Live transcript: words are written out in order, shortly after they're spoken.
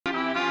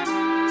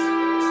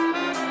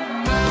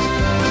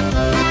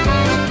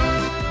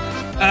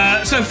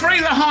So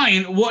Fraser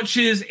Hine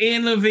watches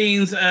Ian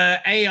Levine's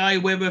AI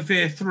Web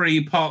Affair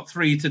 3 Part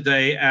 3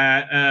 today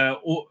at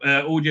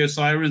Audio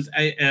Sirens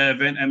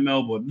event in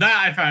Melbourne.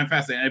 That I found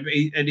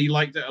fascinating, and he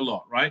liked it a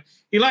lot, right?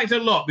 He liked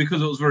it a lot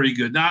because it was very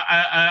good. Now,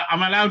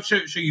 I'm allowed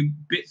to show you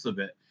bits of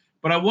it,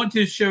 but I want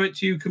to show it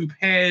to you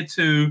compared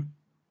to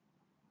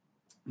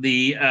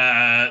the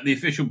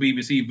official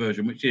BBC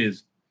version, which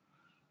is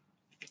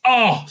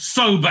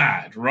so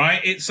bad,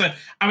 right? It's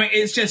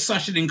it's just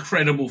such an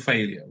incredible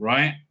failure,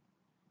 right?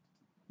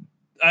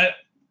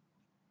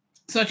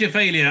 Such a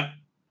failure.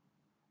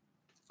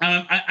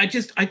 I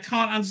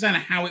can't understand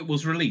how it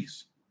was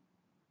released.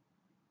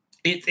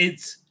 Look,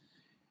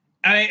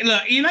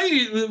 you know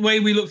the way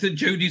we looked at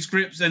Jodie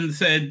scripts and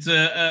said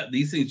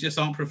these things just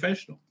aren't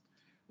professional.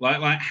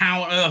 Like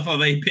how on earth are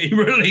they being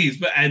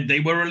released? And they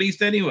were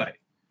released anyway.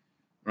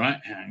 Right?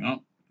 Hang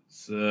on.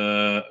 It's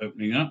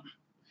opening up.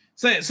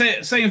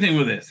 Same thing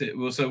with this.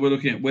 So we're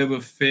looking at Web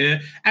of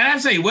Fear, and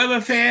I'd say Web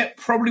of Fear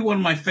probably one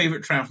of my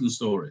favorite Troughton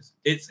stories.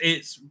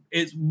 It's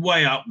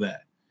way up there.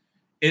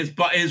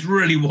 It's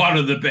really one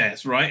of the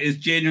best, right? It's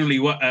genuinely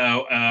one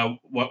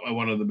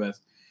of the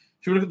best.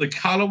 Should we look at the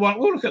color one?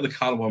 We'll look at the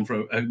color one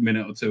for a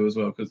minute or two as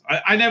well, because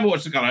I never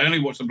watched the color. I only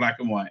watched the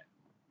black and white.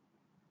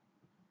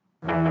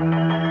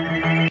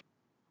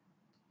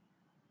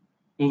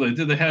 Although,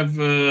 did they have?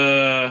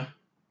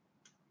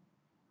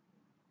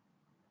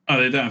 Oh,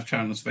 they don't have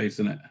Chandler's face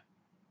in it.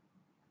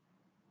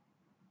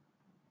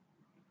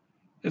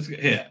 Let's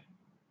get here.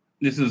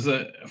 This is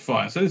a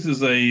fire. So this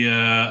is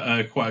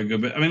a quite a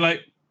good bit. I mean,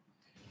 like,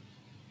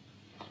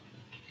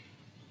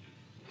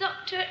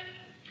 Doctor,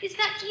 is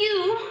that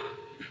you?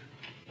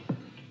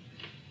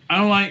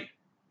 I'm like,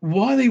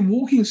 why are they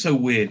walking so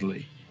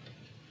weirdly?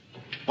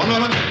 One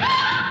moment.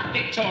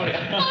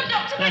 Victoria. Oh,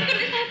 Doctor, my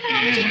goodness, I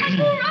found you. I'm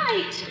all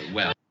right.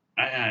 Well,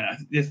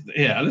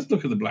 let's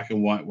look at the black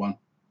and white one.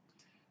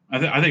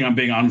 I think I'm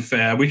being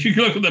unfair. We should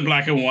look at the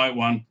black and white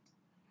one.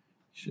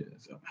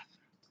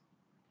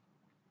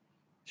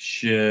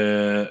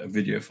 Share a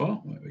video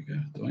file. There we go.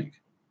 Doink.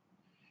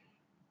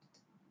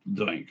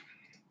 Doink.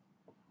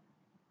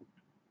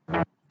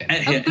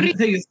 And the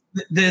thing is,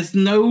 there's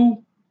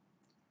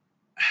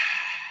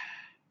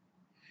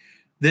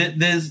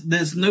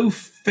no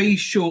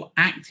facial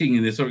acting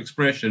in this or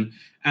expression,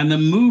 and the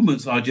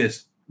movements are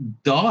just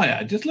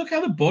dire. Just look how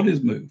the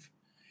bodies move.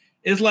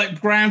 It's like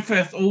Grand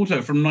Theft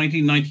Auto from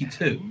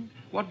 1992.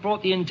 What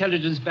brought the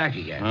intelligence back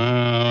again?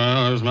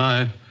 Well, it was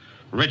my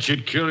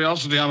wretched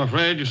curiosity, I'm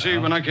afraid. You see,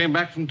 when I came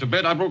back from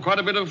Tibet, I brought quite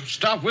a bit of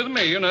stuff with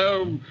me, you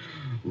know.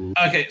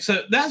 Okay,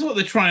 so that's what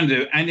they're trying to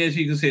do, and as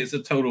you can see, it's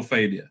a total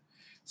failure.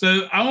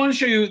 So I want to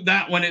show you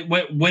that when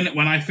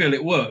I feel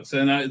it works,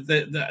 and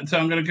so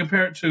I'm going to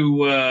compare it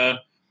to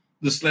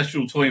the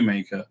Celestial Toy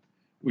Maker,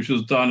 which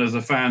was done as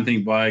a fan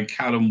thing by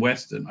Callum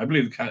Weston. I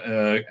believe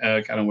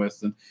Callum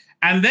Weston.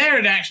 And there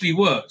it actually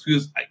works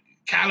because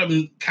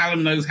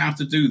Callum knows how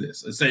to do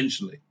this,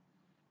 essentially.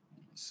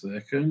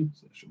 Second,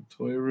 Celestial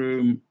Toy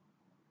Room.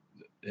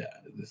 Yeah,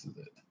 this is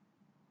it.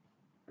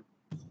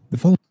 The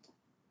following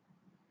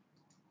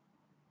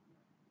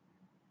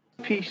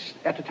piece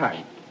at a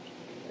time.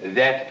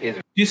 That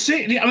is. You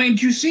see, I mean,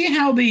 do you see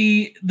how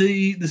the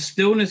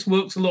stillness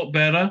works a lot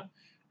better,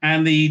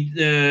 and the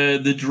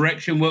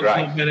direction works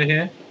a lot better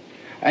here?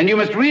 And you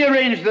must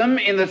rearrange them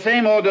in the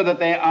same order that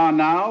they are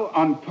now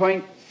on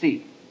point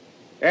C.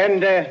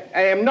 And I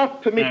am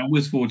not permitted.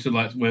 Whiz forward to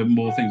like where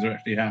more things are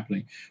actually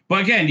happening.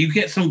 But again, you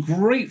get some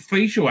great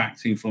facial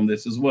acting from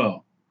this as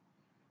well.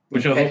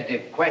 Which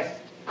competitive quest.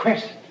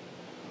 Quest.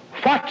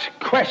 What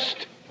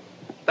quest?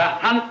 The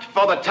hunt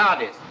for the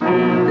TARDIS.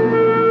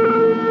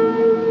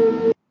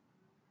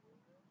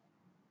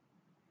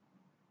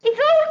 It's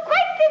all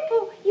quite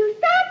simple. You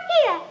start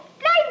here,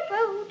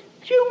 blindfold.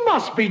 You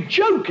must be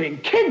joking.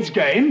 Kids'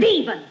 game.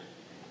 Stephen,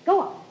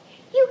 go on.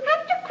 You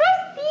have to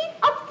cross these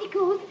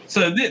obstacles.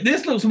 So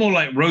this looks more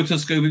like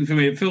rotoscoping for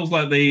me. It feels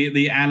like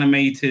the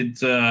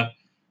animated Lord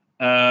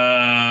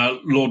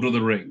of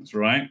the Rings,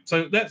 right?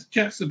 So let's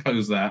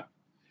juxtapose that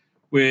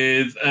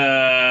with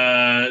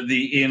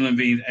the Ian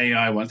Levine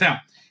AI ones.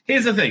 Now,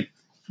 here's the thing.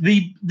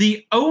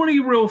 The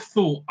only real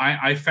thought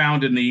I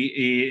found in the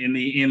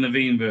Ian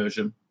Levine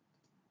version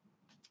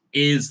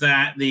is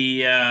that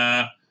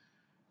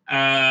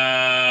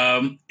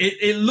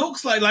it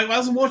looks like I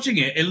was watching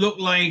it. It looked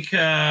like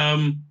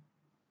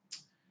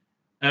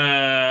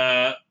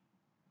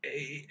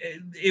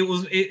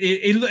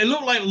it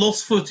looked like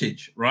lost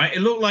footage, right? It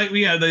looked like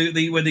where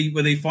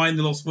they find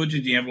the lost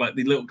footage. You have like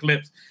the little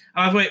clips.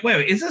 And I was like,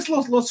 wait, is this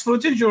lost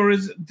footage or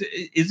is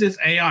this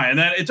AI? And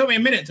then it took me a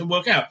minute to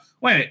work out.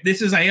 Wait,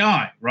 this is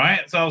AI,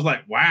 right? So I was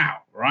like, wow,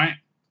 right?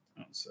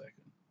 1 second.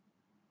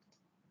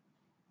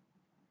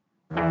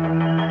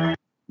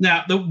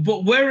 Now,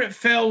 but where it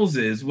fails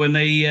is when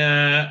they,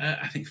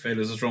 I think fail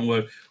is a strong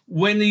word.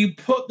 When you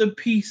put the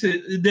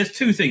pieces, there's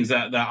two things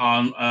that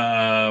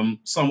are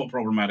somewhat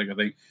problematic, I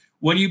think.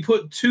 When you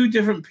put two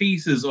different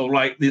pieces of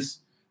like this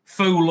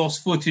faux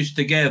lost footage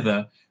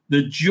together,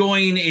 the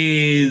join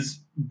is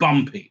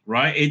bumpy,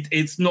 right?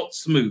 It's not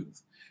smooth.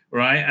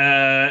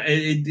 right?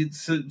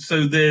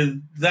 So there's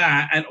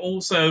that, and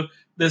also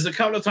there's a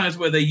couple of times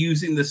where they're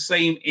using the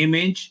same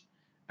image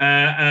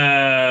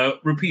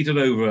repeated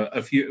over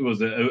a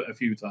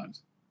few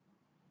times.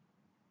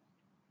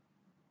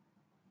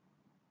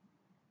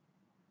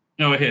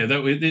 Oh, here,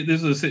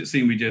 this is a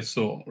scene we just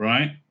saw,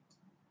 right?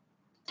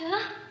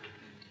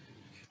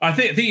 I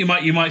think you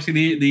might see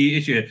the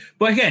issue here,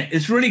 but again,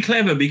 it's really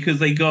clever because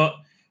they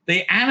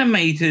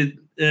animated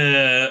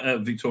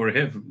Victoria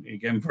here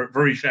again,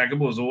 very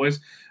shaggable as always.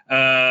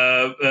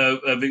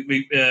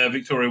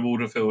 Victoria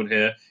Waterfield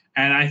here,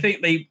 and I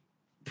think they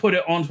put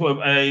it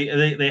onto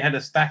they had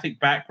a static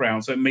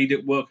background, so it made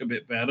it work a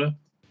bit better.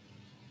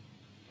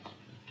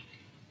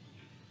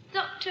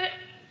 Doctor,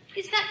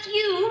 is that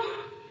you?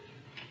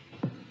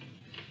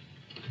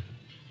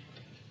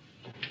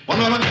 One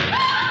moment.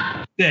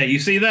 Yeah, you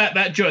see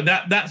that joint.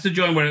 That's the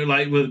joint where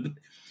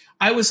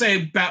I would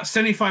say about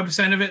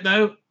 75% of it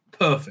though,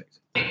 perfect.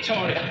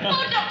 Victoria.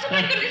 Oh, Doctor,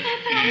 my goodness, I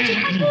found it.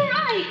 I'm all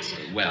right.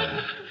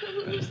 Well.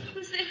 Who's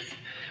this?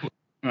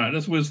 All right,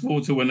 let's whiz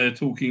forward to when they're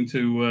talking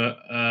to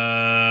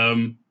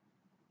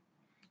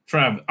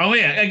Travis. Oh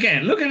yeah,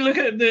 again, look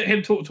at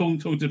him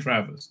talking to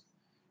Travis.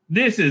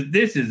 This is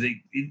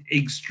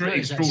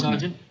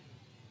extraordinary.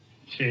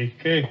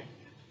 Cheeky.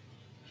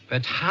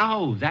 But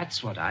how?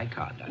 That's what I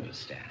can't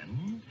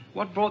understand.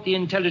 What brought the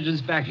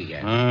intelligence back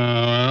again?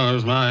 Well, it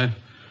was my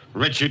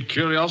wretched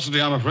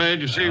curiosity, I'm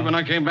afraid. You see, when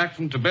I came back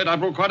from Tibet, I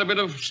brought quite a bit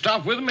of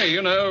stuff with me,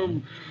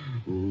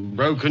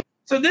 broken.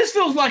 So this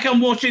feels like I'm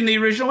watching the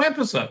original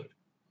episode,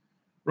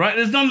 right?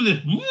 There's none of this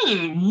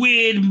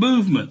weird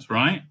movements,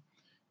 right?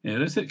 Yeah,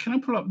 that's it. Can I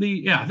pull up the...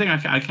 Yeah, I think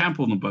I can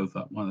pull them both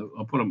up.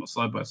 I'll put them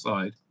side by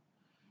side.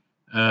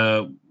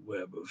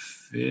 Web of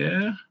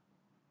Fear...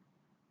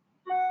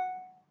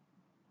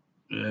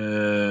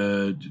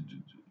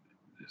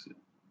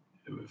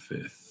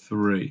 Fear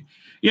 3.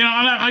 You know,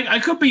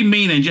 I could be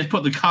mean and just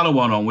put the color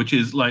one on, which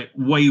is like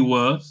way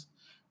worse,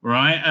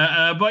 right?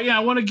 But yeah, I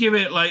want to give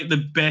it like the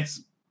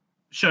best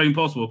showing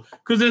possible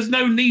because there's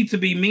no need to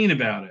be mean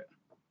about it.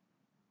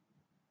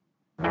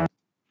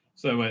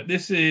 So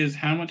this is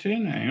how much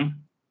in now?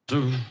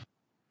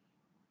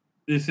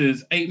 This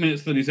is 8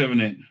 minutes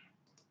 37 in.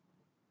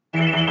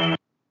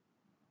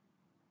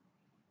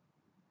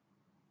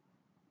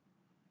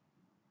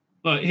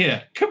 Like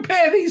here,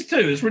 compare these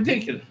two. It's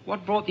ridiculous.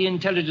 What brought the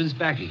intelligence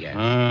back again?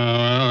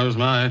 Well, it was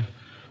my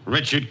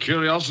wretched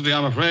curiosity,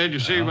 I'm afraid. You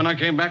see, when I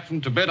came back from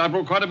Tibet, I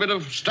brought quite a bit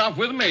of stuff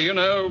with me,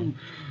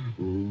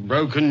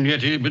 broken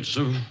Yeti, bits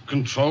of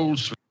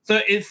controls. So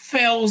it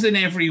fails in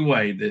every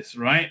way, this,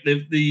 right?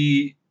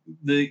 The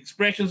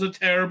expressions are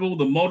terrible,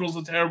 the models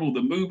are terrible,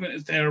 the movement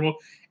is terrible.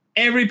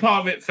 Every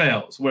part of it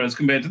fails, whereas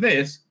compared to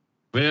this...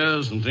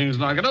 Beers and things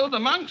like it. Oh, the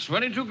monks,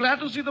 very too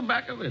glad to see the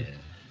back of it.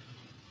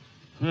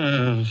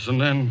 Yes, and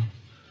then,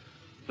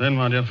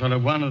 my dear fellow,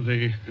 one of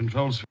the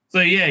controls.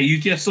 So yeah,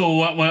 you just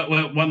saw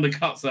one of the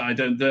cuts that I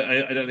don't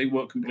think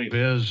work completely.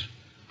 Beers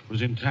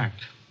was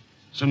intact,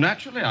 so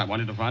naturally I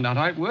wanted to find out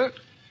how it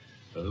worked.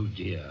 Oh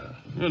dear!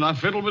 And I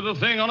fiddled with the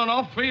thing on and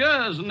off for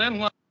years, and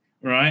then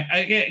right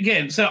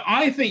again. So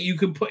I think you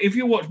could put if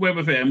you watch Web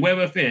of Fear, and Web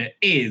of Fear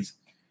is,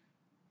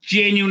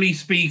 genuinely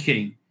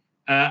speaking,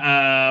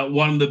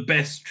 one of the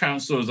best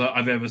trout stories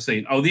I've ever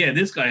seen. Oh yeah,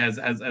 this guy has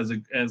a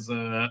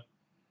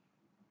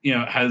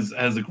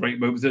great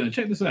moment in it.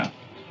 Check this out.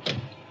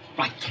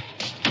 Right.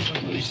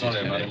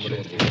 Sorry about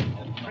it.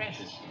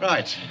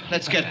 Right.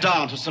 Let's get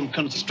down to some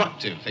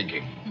constructive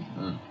thinking.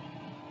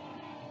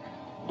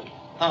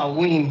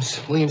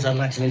 Weems. I'd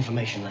like some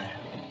information there.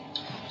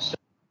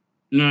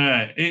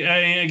 No,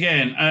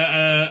 again,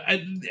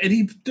 and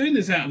he's doing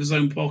this out of his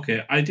own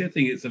pocket. I do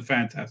think it's a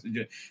fantastic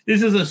joke.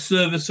 This is a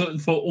service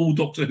for all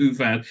Doctor Who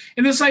fans.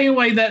 In the same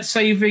way that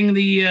saving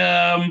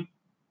the...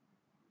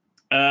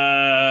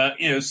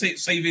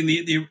 saving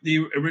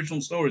the original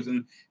stories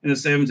in the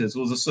 70s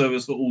was a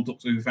service for all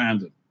Doctor Who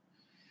fandom.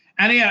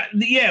 And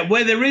yeah,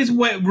 where there is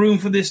room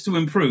for this to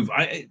improve,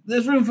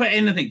 there's room for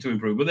anything to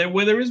improve, but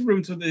where there is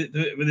room for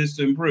this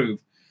to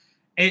improve,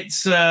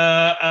 it's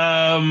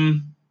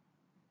wherever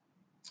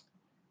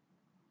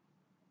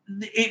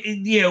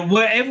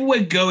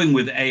we're going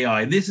with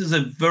AI, this is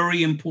a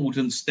very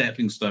important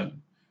stepping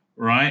stone,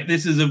 right?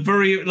 This is a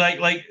very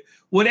like.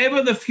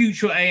 Whatever the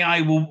future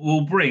AI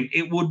will bring,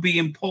 it would be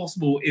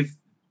impossible if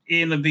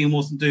Ian Levine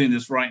wasn't doing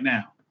this right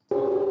now.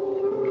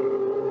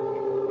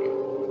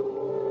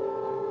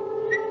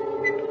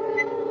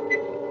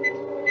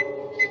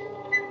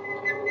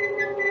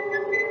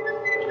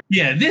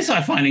 Yeah, this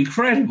I find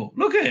incredible.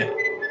 Look at it.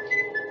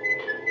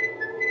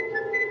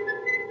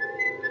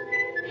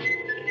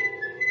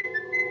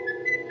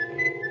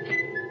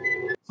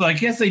 So I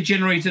guess they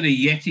generated a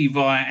Yeti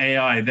via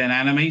AI, then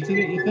animated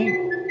it, you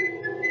think?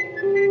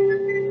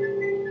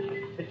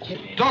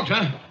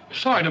 Doctor,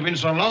 sorry to have been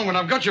so long, but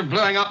I've got your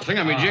blowing up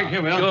thingamajig.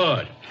 Here we are.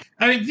 Good.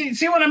 I mean,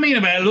 see what I mean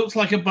about it? It looks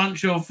like a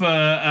bunch of, what's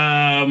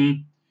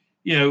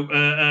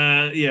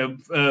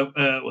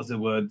the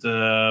word?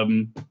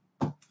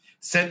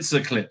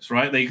 censor clips,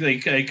 right?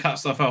 They cut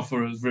stuff off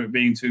for it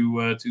being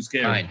too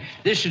scary. Fine.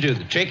 This should do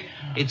the trick.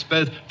 It's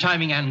both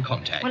timing and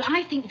contact. Well,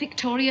 I think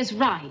Victoria's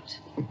right.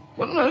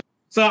 Well, no.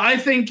 So I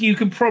think you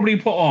could probably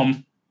put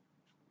on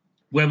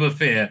Web of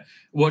Fear,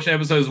 watch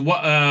episodes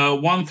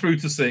 1 through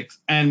to 6,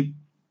 and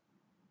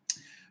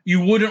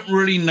you wouldn't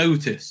really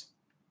notice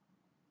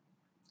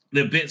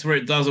the bits where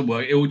it doesn't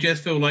work. It will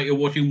just feel like you're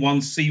watching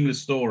one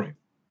seamless story.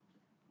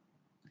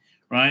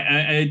 Right?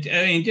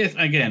 And just,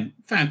 again,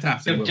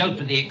 fantastic. They've dealt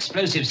with the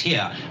explosives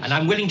here, and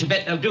I'm willing to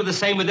bet they'll do the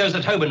same with those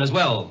at Holborn as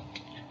well.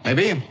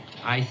 Maybe.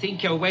 I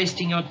think you're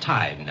wasting your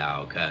time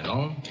now,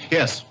 Colonel.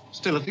 Yes.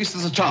 Still, at least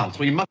there's a chance.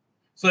 We must...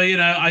 So,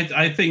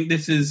 I think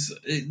this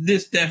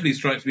definitely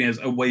strikes me as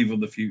a wave of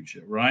the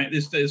future, right?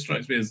 This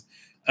strikes me as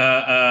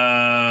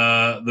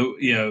the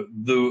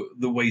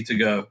way to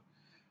go.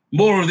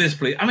 More of this,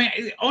 please. I mean,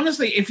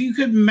 honestly, if you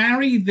could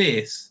marry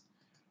this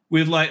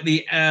with like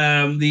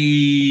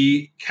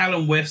the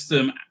Callum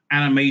Weston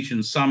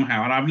animation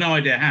somehow, and I have no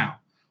idea how,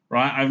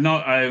 right? I have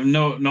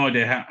no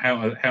idea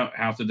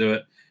how to do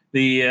it.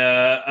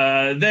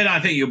 Then I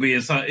think you'll be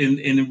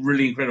in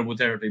really incredible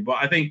territory. But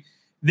I think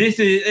this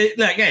is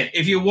again,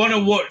 if you want to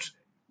watch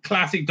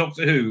classic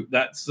Doctor Who,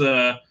 that's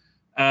not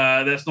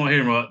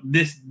here.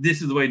 This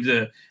is the way to do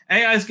it.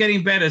 AI is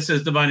getting better,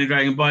 says Divining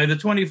Dragon. By the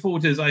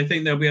 2040s, I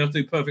think they'll be able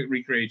to do perfect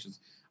recreations.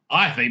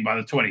 I think by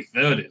the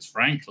 2030s,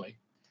 frankly,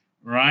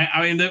 right?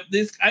 I mean,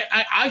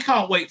 I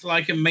can't wait till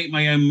I can make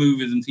my own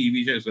movies and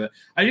TV shows with it.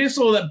 I just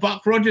saw that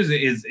Buck Rogers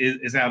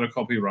is out of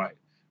copyright,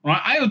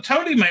 right? I would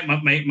totally make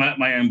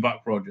my own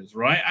Buck Rogers,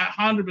 right?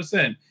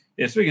 100%.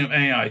 Yeah. Speaking of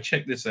AI,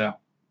 check this out.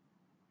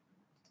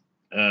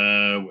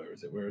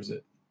 Where is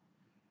it?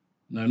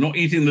 No, not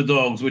eating the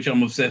dogs, which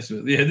I'm obsessed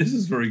with. Yeah, this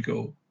is very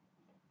cool.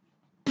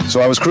 So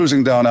I was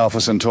cruising down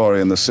Alpha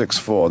Centauri in the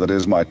 6-4 that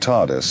is my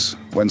TARDIS,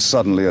 when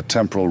suddenly a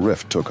temporal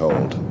rift took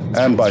hold.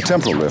 And by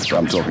temporal rift,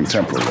 I'm talking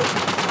temporal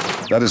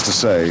rift. That is to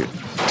say,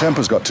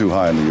 tempers got too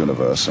high in the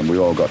universe, and we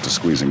all got to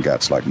squeezing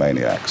gats like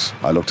maniacs.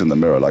 I looked in the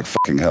mirror like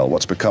fucking hell,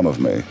 what's become of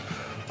me?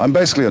 I'm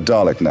basically a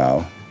Dalek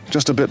now,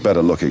 just a bit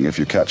better looking if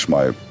you catch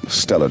my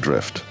stellar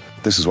drift.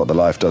 This is what the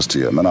life does to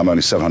you, and I'm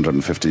only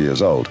 750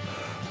 years old.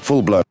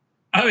 Full-blown...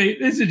 I mean,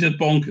 this is just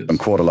bonkers. And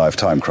quarter-life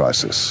time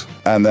crisis.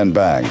 And then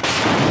bang,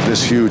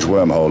 this huge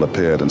wormhole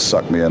appeared and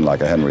sucked me in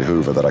like a Henry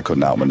Hoover that I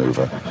couldn't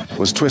outmaneuver.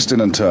 Was twisting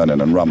and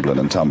turning and rumbling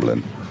and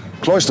tumbling.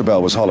 Cloister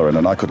bell was hollering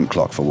and I couldn't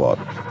clock for what.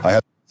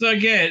 So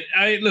again,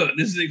 look,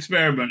 this is an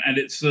experiment and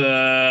it's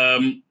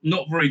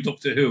not very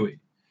Doctor Who-y.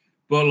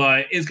 But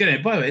like, it's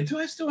getting... By the way, do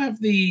I still have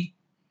the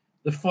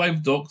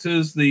 5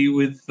 Doctors?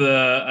 With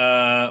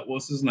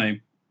what's his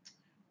name?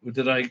 Or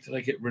did I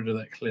get rid of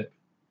that clip?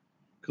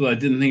 Because I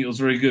didn't think it was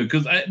very good.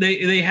 Because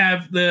they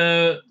have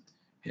the...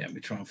 Yeah, let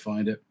me try and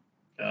find it.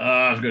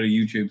 I've got to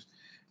YouTube's.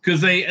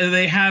 Because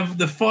they have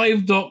the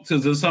 5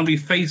 Doctors and somebody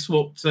face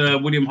swapped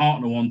William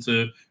Hartnell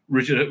onto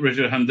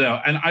Richard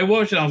Handel. And I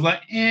watched it and I was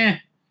like,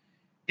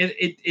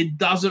 it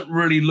doesn't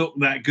really look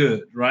that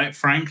good, right?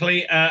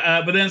 Frankly.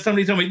 But then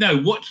somebody told me, no,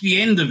 watch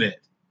the end of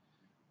it.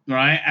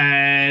 Right?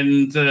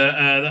 And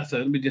that's it.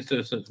 Let me just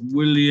search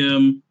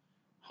William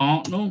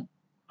Hartnell.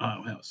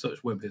 Oh, well,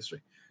 search web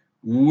history.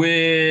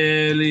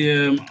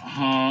 William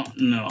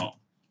Hartnell.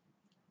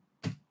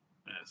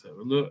 Let's have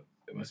a look.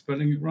 Am I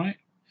spelling it right?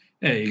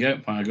 There you go.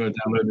 Fine, I got to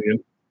download it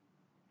again.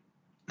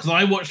 Because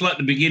I watched like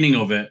the beginning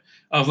of it.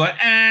 I was like,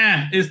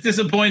 it's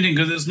disappointing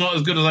because it's not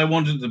as good as I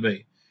wanted it to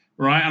be.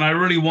 Right? And I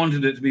really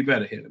wanted it to be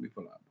better. Here, let me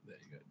pull it up. There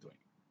you go.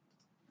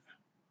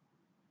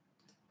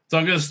 So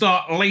I'm going to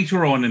start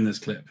later on in this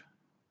clip.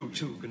 You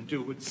two can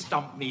do with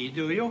stump me,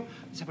 do you?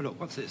 Let's have a look.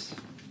 What's this?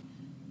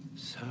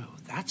 So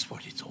that's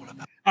what it's all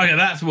about. Oh, yeah,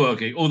 that's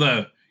working.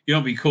 Although, you know,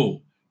 it'd be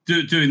cool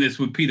doing this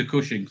with Peter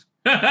Cushing's.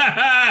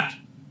 I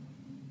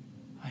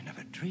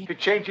never dreamed. It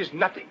changes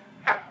nothing.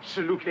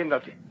 Absolutely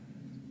nothing.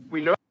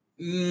 We know.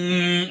 I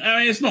mean,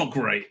 it's not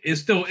great.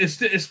 It's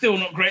still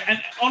not great.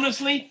 And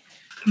honestly,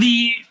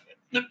 the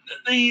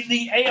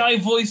AI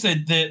voice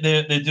that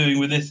they're doing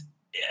with this,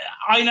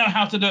 I know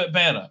how to do it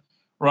better.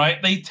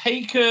 Right? They've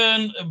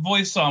taken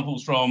voice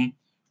samples from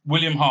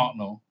William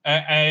Hartnell,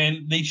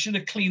 and they should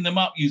have cleaned them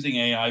up using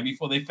AI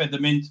before they fed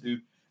them into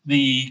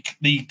the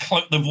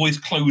voice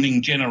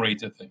cloning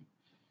generator thing,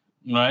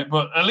 right?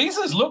 But at least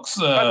this looks.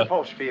 The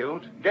force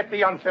field. Get the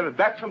young fellow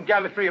back from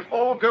Gallifrey, or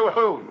all go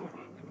home.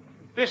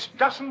 This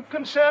doesn't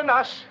concern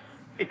us.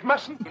 It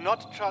mustn't. Do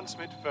not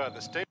transmit further.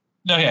 Stay.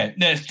 Okay,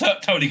 it's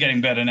totally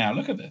getting better now.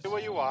 Look at this. Stay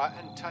where you are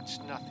and touch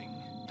nothing.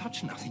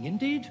 Touch nothing,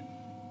 indeed.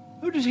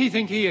 Who does he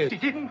think he is? He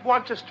didn't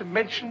want us to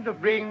mention the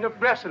ring of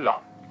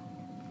Rassilon.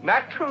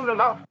 Natural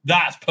enough.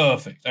 That's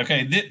perfect.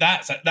 Okay,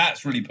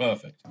 that's really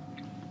perfect.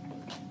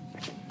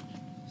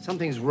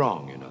 Something's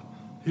wrong, you know.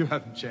 You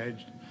haven't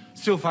changed.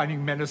 Still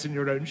finding menace in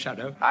your own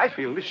shadow. I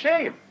feel the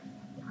shame.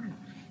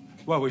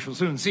 Well, we shall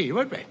soon see,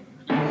 won't we?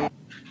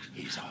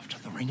 He's after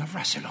the ring of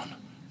Rassilon.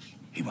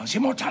 He wants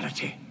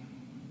immortality.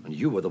 And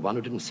you were the one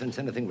who didn't sense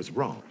anything was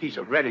wrong. He's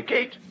a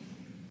renegade.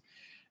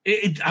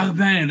 Oh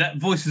man, that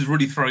voice is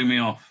really throwing me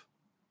off.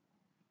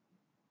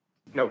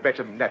 No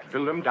better than that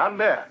film down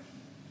there.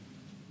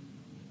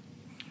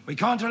 We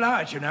can't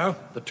allow it, you know.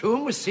 The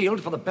tomb was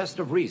sealed for the best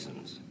of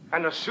reasons.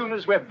 And as soon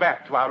as we're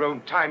back to our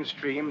own time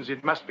streams,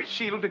 it must be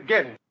sealed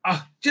again.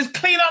 Just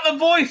clean up the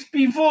voice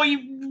before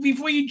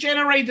you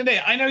generated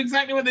it. I know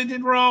exactly what they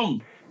did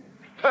wrong.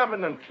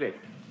 Permanently.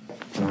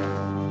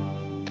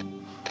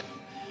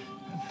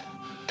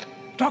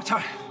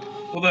 Doctor.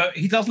 Although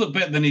he does look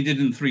better than he did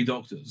in Three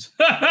Doctors.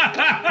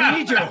 We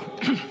need you.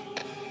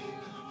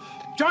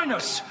 Join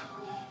us.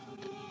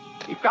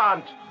 He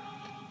can't.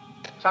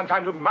 Some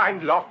kind of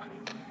mind lock.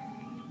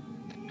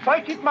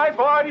 Fight it, my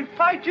boy,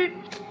 fight it.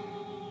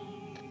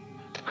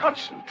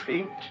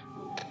 Concentrate.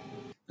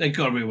 They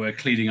got to be aware of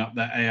cleaning up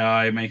that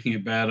AI, making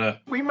it better.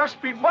 We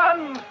must be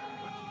one.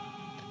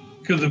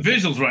 Because the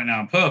visuals right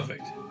now are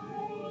perfect.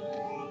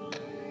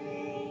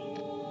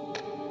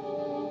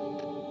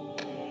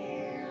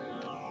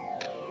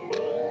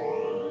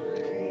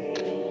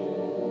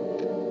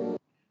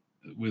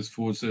 Whiz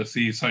forward to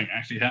see something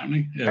actually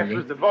happening. There That we go.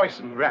 was the voice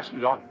in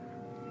Rassilon.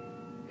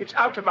 It's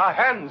out of our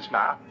hands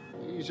now.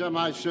 These are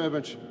my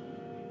servants.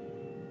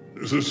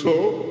 Is it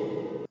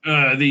so?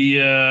 The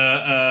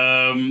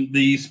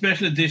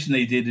special edition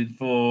they did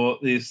for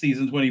the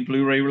season 20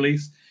 Blu-ray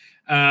release,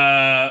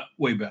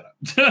 way better.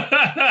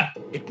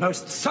 It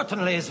most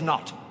certainly is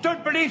not.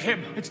 Don't believe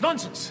him. It's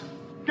nonsense.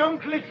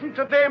 Don't listen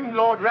to them,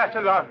 Lord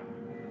Rassilon.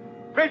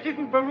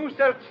 President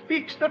Barusa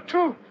speaks the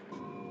truth.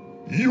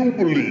 You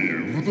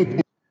believe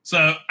that...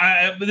 So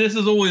this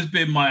has always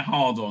been my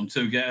hard-on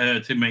to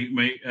get to make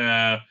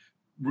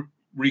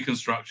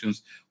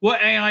reconstructions.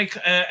 What AI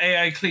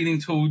cleaning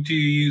tool do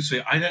you use?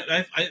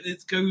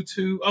 It's go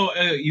to.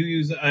 You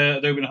use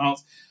Adobe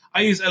Enhance.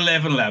 I use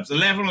 11 Labs.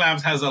 11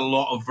 Labs has a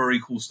lot of very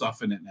cool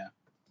stuff in it now.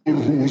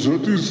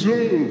 Barusa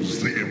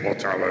deserves the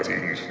immortality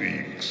he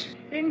seeks.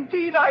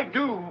 Indeed, I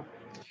do.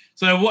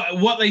 So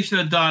what they should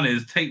have done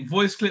is take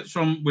voice clips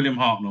from William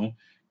Hartnell,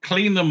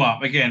 clean them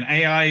up. Again,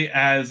 AI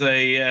has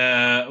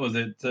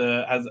 11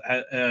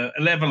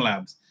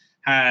 Labs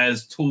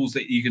has tools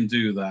that you can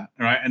do that,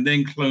 right? And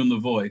then clone the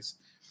voice.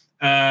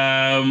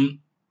 And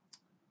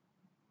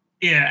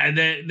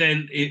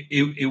then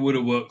it would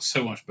have worked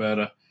so much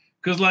better.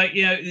 Because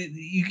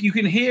you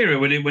can hear it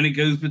when it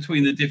goes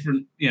between the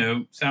different,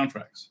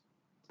 soundtracks.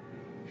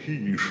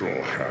 He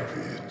shall have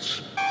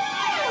it.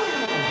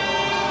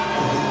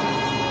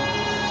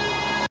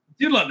 I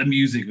do like the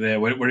music there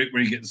where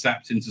he gets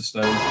zapped into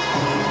stone.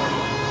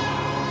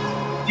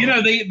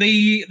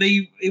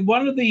 They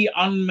one of the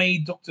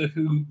unmade Doctor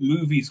Who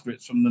movie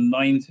scripts from the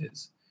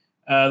 90s,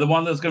 the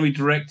one that's going to be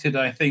directed,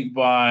 I think,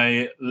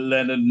 by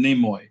Leonard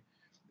Nimoy.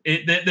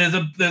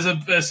 There's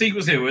a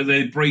sequence here where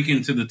they break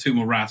into the tomb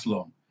of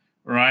Rassilon,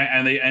 right?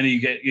 And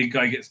your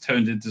guy gets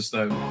turned into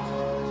stone.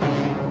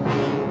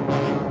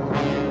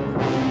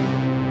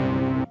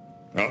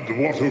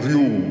 And what of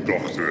you,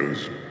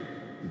 doctors?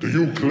 Do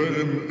you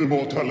claim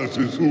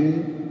immortality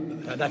too?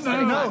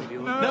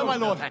 No, my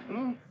lord.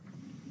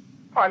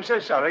 Oh, I'm so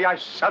sorry. I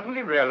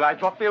suddenly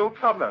realized what the old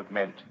proverb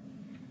meant.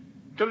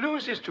 To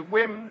lose is to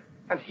win,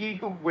 and he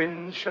who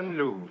wins shall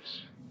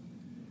lose.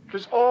 It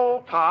was all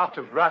part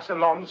of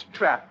Rassilon's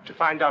trap to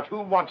find out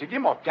who wanted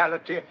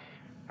immortality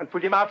and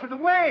put him out of the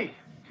way.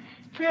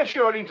 It's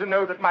reassuring to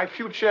know that my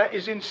future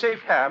is in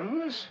safe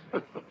hands.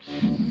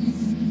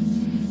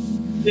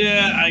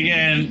 Yeah,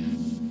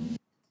 again,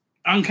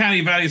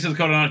 Uncanny Valley says,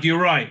 Colin, you're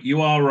right. You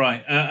are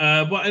right.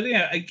 But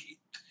yeah,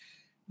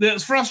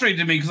 that's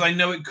frustrated me because I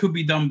know it could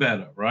be done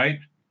better, right?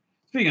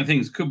 Speaking of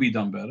things could be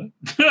done better.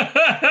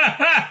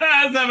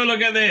 Let's have a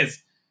look at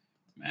this.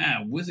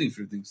 Man, whizzing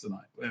through things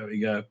tonight. There we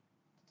go.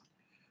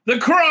 The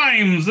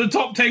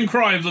top 10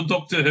 crimes of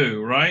Doctor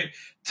Who, right?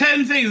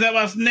 10 things that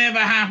must never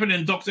happen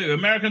in Doctor Who.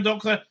 American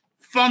Doctor,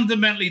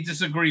 fundamentally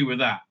disagree with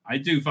that. I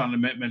do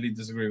fundamentally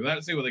disagree with that.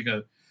 Let's see what they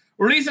go.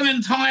 Release an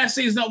entire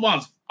season at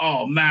once.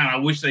 Oh, man, I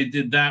wish they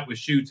did that with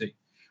shooting.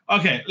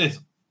 Okay,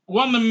 listen.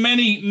 One of the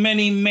many,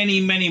 many,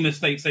 many, many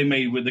mistakes they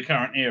made with the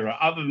current era,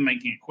 other than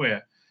making it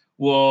queer,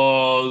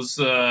 was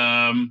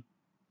the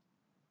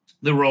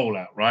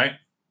rollout, right?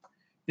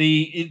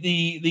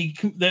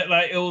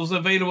 It was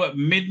available at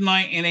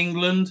midnight in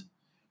England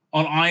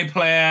on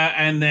iPlayer,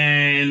 and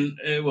then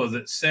it was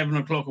at 7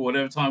 o'clock or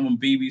whatever time on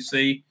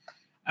BBC.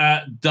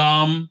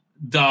 Dumb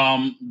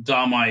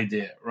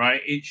idea,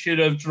 right? It should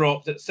have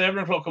dropped at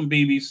 7 o'clock on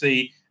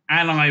BBC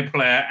and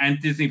iPlayer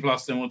and Disney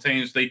Plus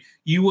simultaneously.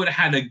 You would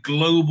have had a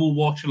global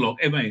watch-along.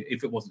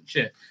 If it wasn't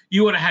shit,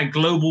 you would have had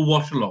global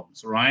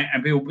watch-alongs, right?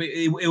 And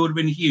it would have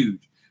been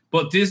huge.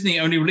 But Disney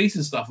only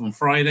releases stuff on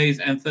Fridays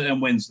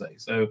and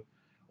Wednesdays,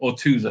 or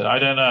Tuesday. I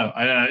don't know.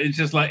 It's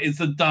just it's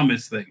the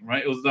dumbest thing,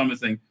 right? It was the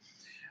dumbest thing.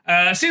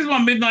 Season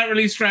 1 midnight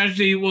release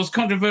strategy was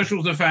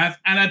controversial to fans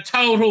and a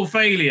total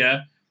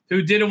failure.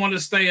 Who didn't want to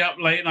stay up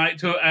late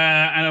night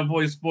and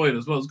avoid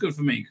spoilers? Well, it's good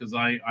for me because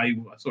I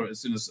saw it as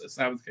soon as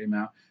Sabbath came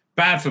out.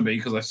 Bad for me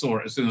because I saw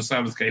it as soon as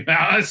Sabbath came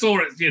out. I saw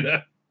it,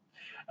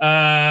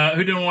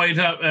 Who didn't wait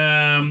up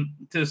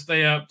to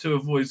stay up to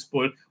avoid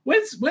spoilers?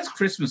 Where's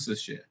Christmas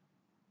this year?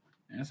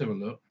 Yeah, let's have a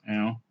look.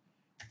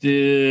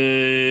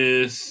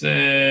 December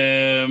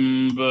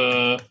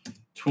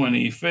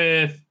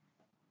 25th,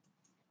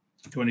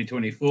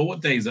 2024.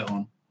 What day is that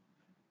on?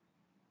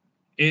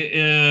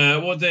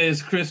 What day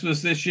is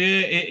Christmas this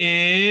year? It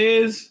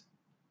is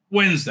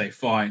Wednesday.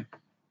 Fine.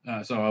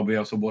 So I'll be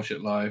able to watch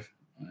it live.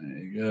 There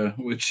you go.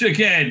 Which,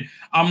 again,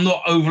 I'm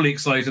not overly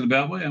excited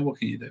about. Well, yeah, what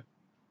can you do?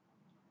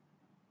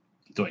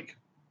 Doink.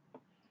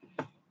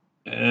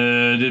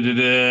 Where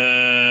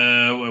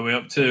are we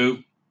up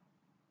to?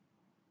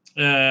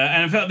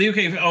 And in fact, the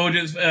UK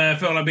audience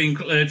felt like being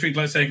treated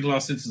like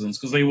second-class citizens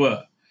because they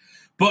were.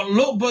 But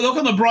look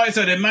on the bright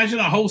side. Imagine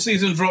a whole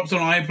season dropped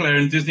on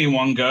iPlayer and Disney in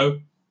one go.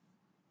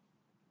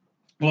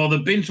 Well, the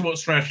binge-watch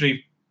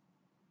strategy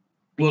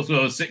works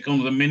well as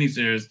sitcoms and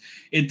miniseries.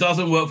 It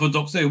doesn't work for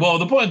Doctor Who. Well,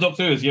 the point of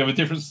Doctor Who is you have a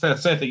different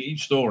setting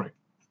each story,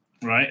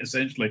 right?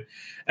 Essentially,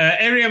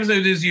 every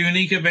episode is a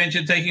unique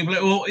adventure taking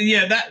place. Well,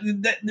 yeah, that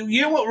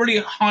you know what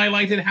really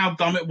highlighted how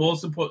dumb it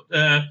was to put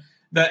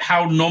that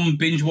how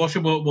non-binge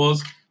watchable it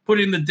was,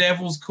 putting The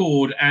Devil's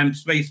Cord and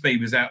Space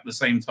Babies out at the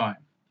same time.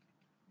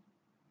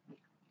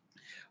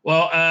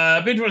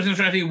 Well, binge watching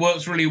strategy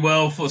works really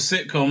well for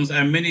sitcoms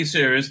and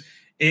miniseries.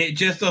 It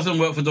just doesn't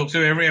work for Doctor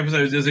Who. Every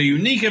episode is a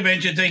unique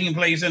adventure taking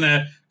place in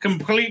a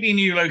completely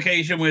new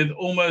location with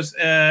almost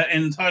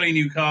entirely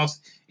new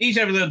cast. Each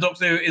episode of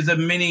Doctor Who is a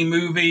mini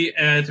movie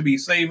to be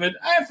savoured.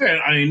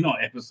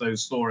 Not episode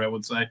story, I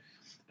would say.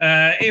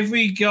 If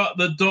we got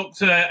the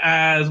Doctor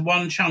as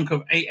one chunk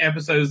of 8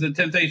 episodes, the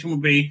temptation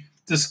would be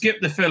to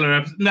skip the filler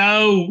episode.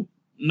 No,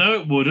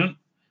 it wouldn't.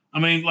 I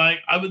mean,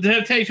 the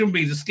temptation would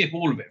be to skip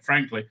all of it,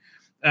 frankly.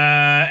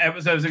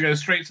 Episodes that go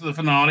straight to the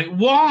finale.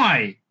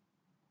 Why?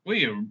 Were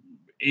you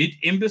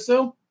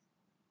imbecile?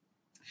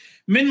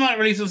 Midnight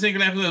release of a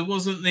single episode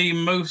wasn't the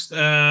most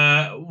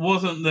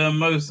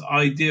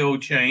ideal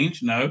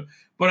change, no.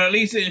 But at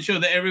least it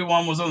ensured that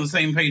everyone was on the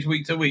same page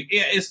week to week.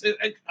 Yeah,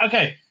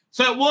 okay.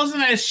 So it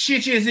wasn't as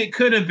shitty as it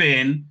could have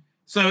been,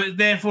 so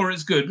therefore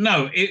it's good.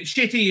 No,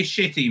 shitty is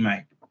shitty,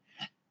 mate.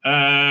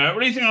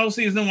 Releasing a whole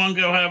season in one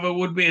go, however,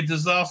 would be a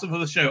disaster for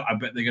the show. I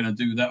bet they're going to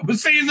do that with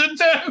season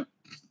 2.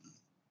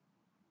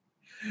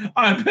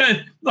 I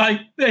bet,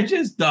 they're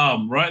just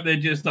dumb, right? They're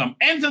just dumb.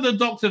 Enter the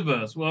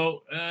Doctorverse.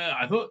 Well,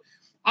 I thought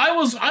I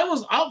was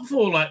up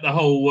for the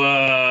whole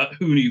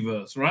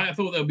Hooniverse, right? I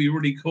thought that would be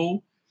really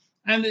cool,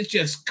 and it's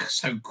just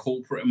so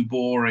corporate and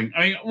boring.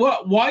 I mean,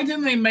 why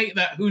didn't they make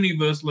that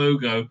Hooniverse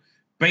logo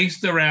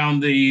based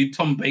around the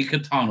Tom Baker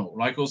tunnel,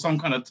 or some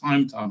kind of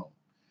time tunnel?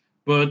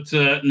 But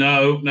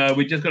no,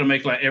 we just got to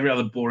make every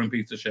other boring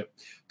piece of shit.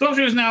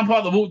 Doctor Who is now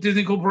part of the Walt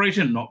Disney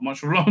Corporation. Not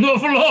for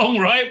long,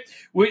 right?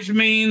 Which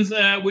means,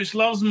 which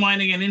loves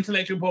mining and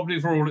intellectual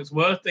property for all it's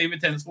worth. David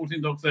Tennant's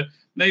 14th Doctor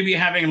may be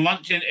having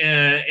lunch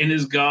in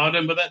his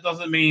garden, but that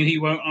doesn't mean he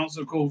won't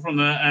answer a call from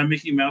the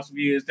Mickey Mouse a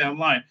few years down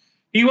the line.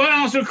 He won't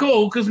answer a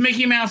call because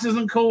Mickey Mouse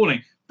isn't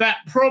calling. That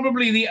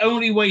probably the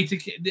only way to...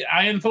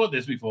 I hadn't thought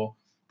this before.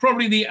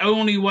 Probably the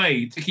only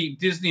way to keep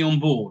Disney on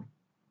board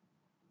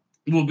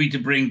will be to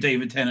bring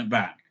David Tennant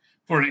back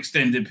for an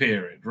extended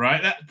period,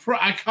 right?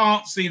 I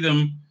can't see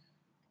them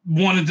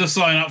wanting to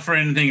sign up for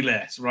anything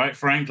less, right?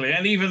 Frankly,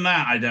 and even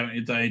that, I don't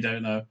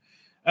know.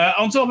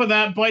 On top of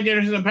that,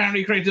 Bi-Generation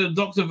apparently created a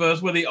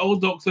Doctorverse where the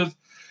old Doctors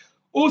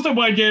also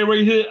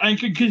bi-generated and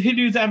can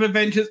continue to have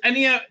adventures. And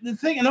the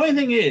annoying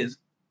thing is,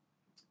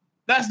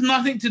 that's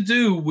nothing to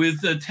do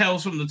with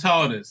Tales from the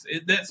TARDIS.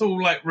 That's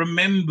all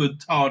remembered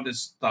TARDIS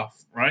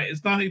stuff, right?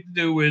 It's nothing to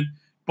do with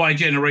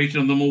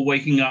bi-generation of them all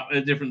waking up at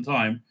a different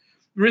time.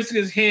 The risk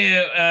is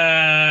here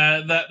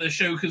that the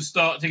show could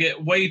start to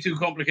get way too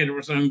complicated for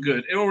its own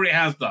good. It already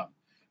has done.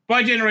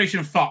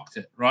 Bi-generation fucked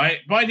it, right?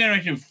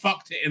 Bi-generation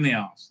fucked it in the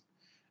ass.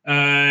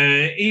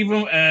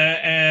 Even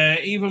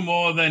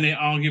more than it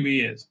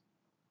arguably is.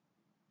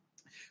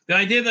 The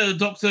idea that the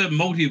Doctor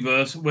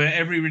multiverse, where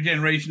every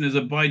regeneration is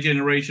a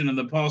bi-generation and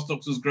the past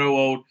Doctors grow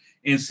old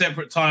in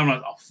separate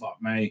timelines. Oh,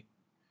 fuck me.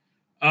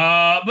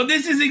 But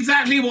this is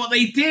exactly what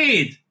they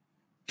did.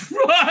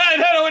 I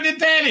don't know what to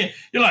tell you.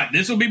 You're like,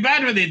 this will be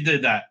bad when they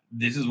did that.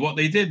 This is what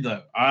they did,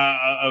 though.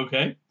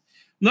 Okay.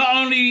 Not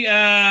only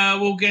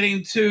will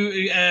getting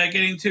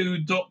to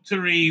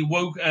doctory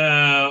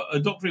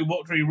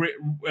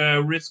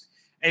risk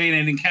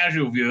alienating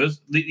casual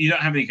viewers. You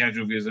don't have any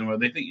casual viewers anymore.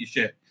 They think you're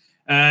shit.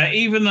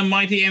 Even the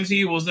mighty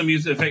MCU wasn't immune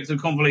to the effects of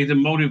convoluted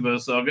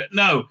multiverse saga.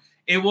 No,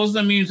 it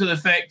wasn't immune to the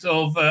effect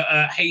of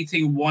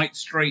hating white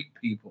straight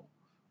people.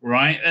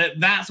 Right?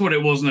 That's what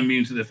it wasn't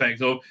immune to the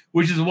effect of,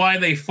 which is why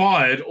they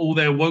fired all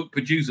their woke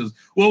producers.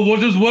 Well, what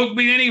does woke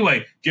mean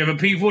anyway? Do you have a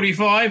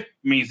P45?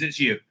 Means it's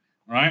you,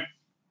 right?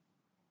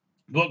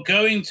 But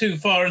going too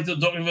far into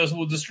the Doctorverse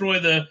will destroy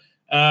the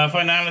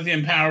finality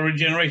and power of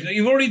regeneration.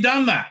 You've already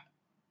done that.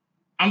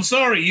 I'm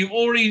sorry, you've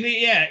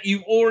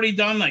already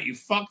done that. You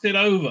fucked it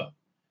over,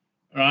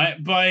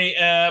 right?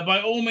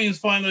 By all means,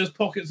 find those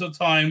pockets of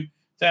time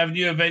to have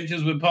new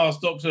adventures with past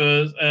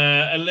Doctors.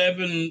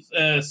 11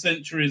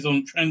 centuries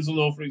on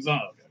Trenzalore, for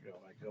example.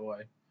 Go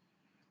away.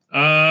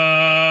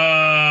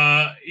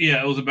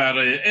 Yeah, it was about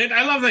it.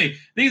 I love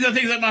these are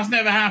things that must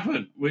never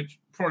happen, which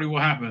probably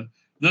what happened.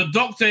 The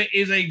Doctor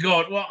is a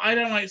god. Well, I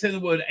don't like saying the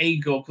word a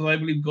god because I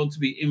believe God to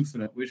be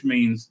infinite, which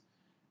means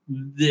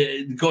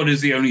God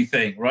is the only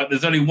thing, right?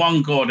 There's only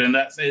one God, and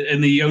that's it,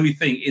 and the only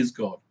thing is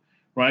God,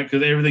 right?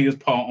 Because everything is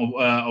part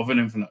of an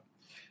infinite.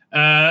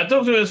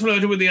 Doctor has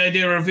flirted with the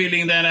idea of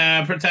revealing that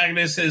our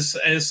protagonist is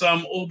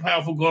some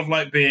all-powerful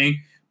godlike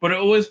being, but it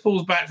always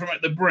pulls back from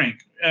at the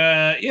brink.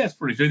 Yes,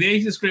 pretty true.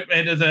 The 80s script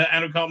editor,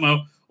 Adam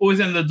Cartmel,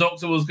 always ended the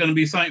Doctor was going to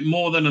be something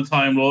more than a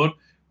Time Lord,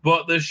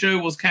 but the show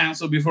was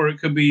cancelled before it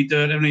could be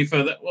done any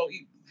further. Well,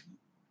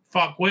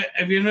 fuck,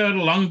 have you heard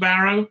of Lung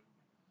Barrow?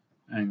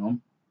 Hang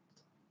on.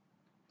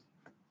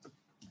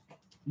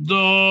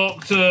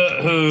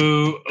 Doctor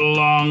Who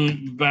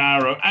Long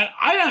Barrow. And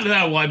I don't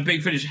know why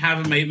Big Finish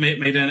haven't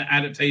made an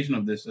adaptation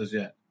of this as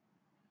yet.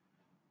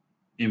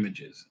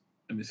 Images.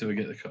 Let me see if we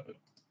get the cover.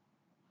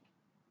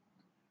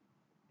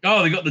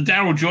 Oh, they got the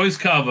Daryl Joyce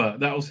cover.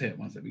 That was it.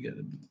 Once we get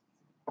it.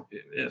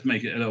 Let's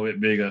make it a little bit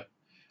bigger.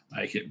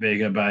 Make it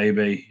bigger,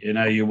 baby. You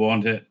know you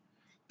want it.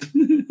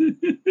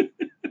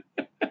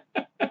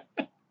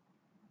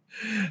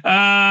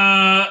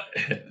 1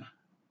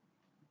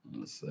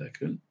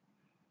 second.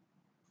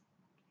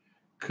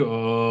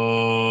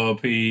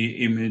 Copy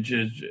image.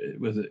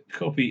 Was it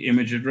copy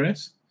image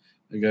address?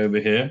 I go over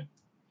here.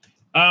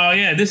 Oh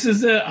yeah, this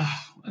is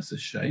that's a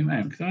shame,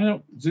 man. Can I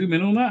not zoom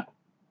in on that?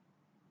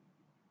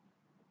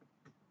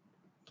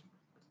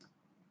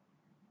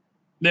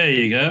 There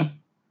you go.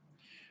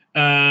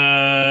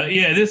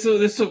 Yeah, this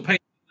took place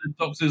in the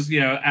Doctor's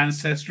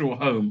ancestral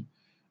home,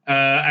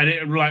 and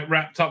it like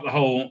wrapped up the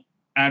whole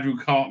Andrew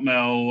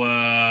Cartmel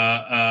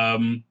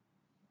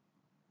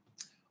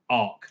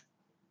arc.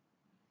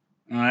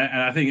 All right,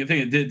 and I think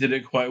it did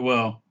it quite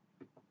well.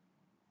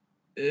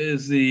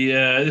 This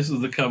is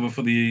the cover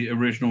for the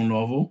original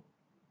novel.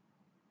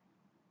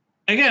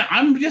 Again,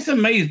 I'm just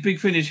amazed Big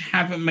Finish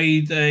haven't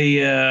made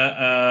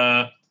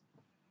a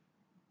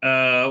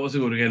what's it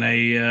called again?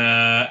 A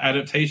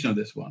adaptation of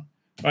this one.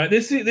 Right,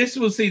 this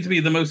will seem to be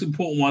the most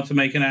important one to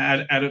make an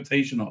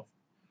adaptation of.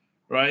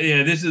 Right,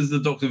 yeah, this is the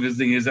Doctor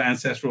visiting his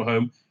ancestral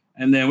home,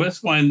 and then let's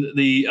find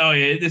the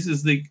this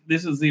is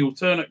the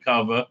alternate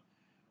cover.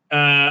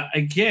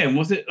 Again,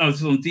 was it? Oh,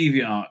 this is on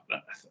DeviantArt.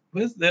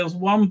 There was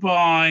one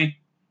by.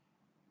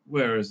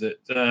 Where is it?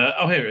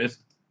 Here it is.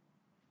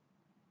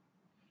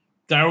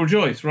 Daryl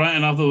Joyce, right?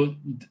 Another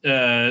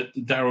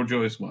Daryl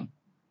Joyce one.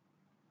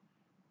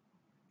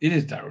 It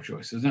is Daryl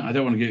Joyce, isn't it? I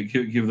don't want to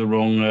give the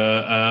wrong.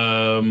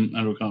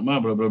 Andrew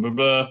Cartmel, blah blah blah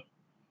blah.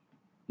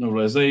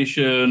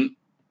 Novelization.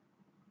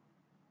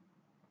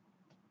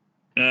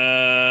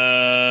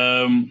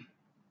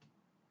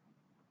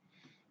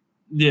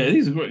 Yeah,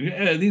 these are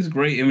great. These are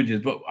great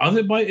images. But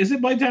is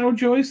it by Daryl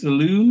Joyce? The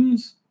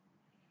Looms,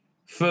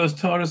 first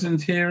TARDIS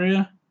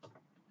interior.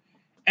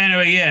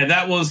 Anyway, yeah,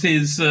 that was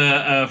his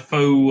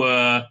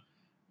faux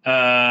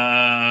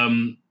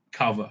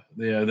cover.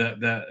 Yeah,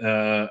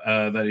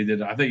 that he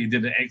did. I think he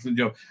did an excellent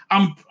job.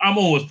 I'm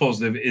almost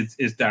positive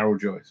it's Daryl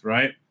Joyce,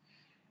 right?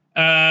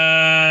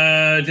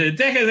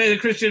 Decades later,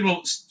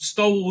 Christian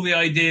stole all the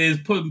ideas,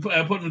 put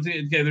them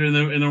together in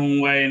the wrong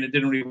way, and it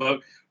didn't really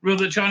work. Real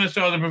that China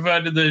stars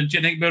preferred to the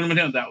genetic building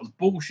material. That was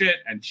bullshit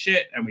and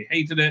shit, and we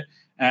hated it.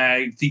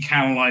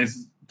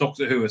 Decanonized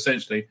Doctor Who,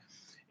 essentially.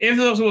 If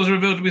the Doctor was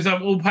revealed to be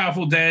some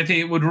all-powerful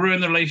deity, it would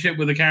ruin the relationship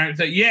with the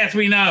character. Yes,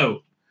 we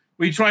know.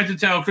 We tried to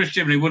tell Chris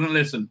Chibney, wouldn't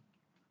listen.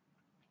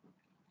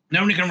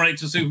 Nobody can relate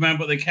to Superman,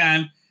 but they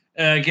can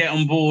get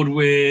on board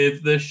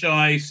with the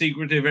shy,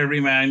 secretive,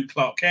 everyman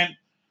Clark Kent.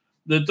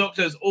 The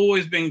Doctor has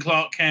always been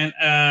Clark Kent,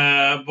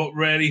 but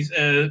rarely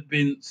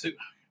been...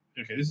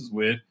 Okay, this is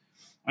weird.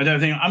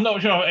 I'm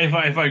not sure if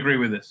I agree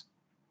with this.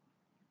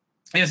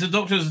 Yes, the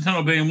Doctor is a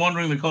eternal being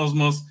wandering the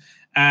cosmos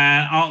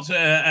and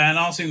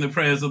answering the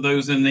prayers of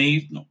those in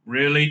need. Not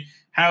really.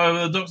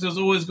 However, the Doctor has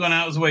always gone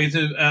out his way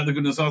to the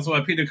goodness. That's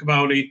why Peter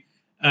Capaldi,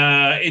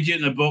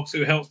 idiot in a box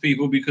who helps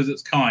people because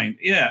it's kind.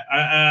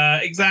 Yeah,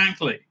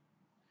 exactly.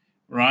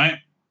 Right?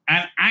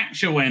 An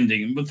actual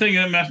ending, but thing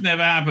that must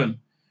never happen.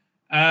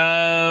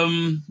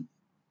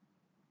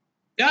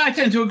 Yeah, I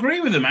tend to agree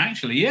with them,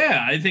 actually.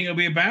 Yeah, I think it would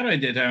be a bad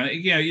idea to have it.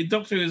 Yeah, your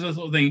Doctor is the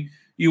sort of thing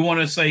you want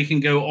to say can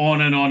go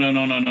on and on and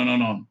on and on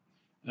and on.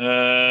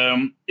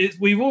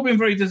 We've all been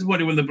very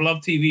disappointed when the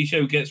beloved TV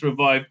show gets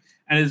revived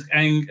and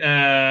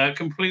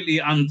completely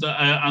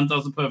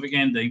undoes the perfect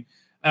ending.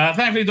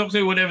 Thankfully, Doctor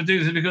Who would never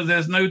do this because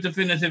there's no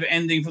definitive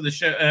ending for the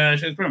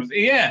show's premise.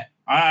 Yeah,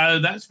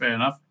 that's fair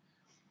enough.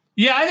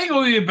 Yeah, I think it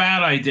would be a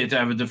bad idea to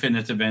have a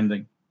definitive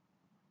ending.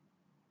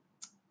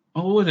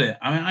 Or would it?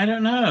 I mean, I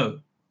don't know.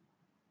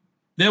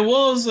 There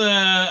was,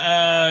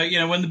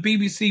 when the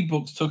BBC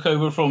books took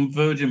over from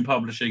Virgin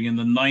Publishing in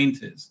the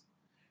 90s,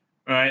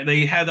 right?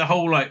 They had a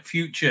whole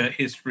future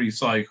history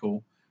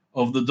cycle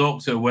of the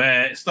Doctor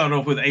where it started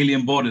off with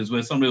alien bodies,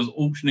 where somebody was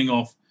auctioning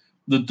off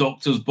the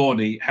Doctor's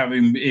body,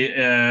 having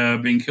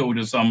been killed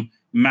in some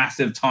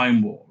massive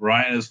time war,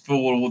 right? And it's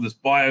full of all this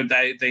bio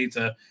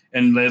data,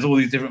 and there's all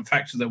these different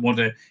factions that want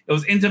it. It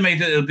was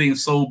intimated it was being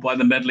sold by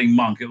the meddling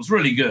monk. It was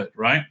really good,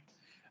 right?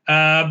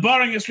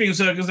 Barring extreme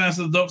circumstances,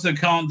 the Doctor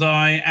can't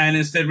die and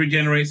instead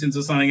regenerates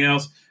into something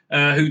else,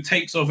 who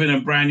takes off in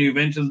a brand new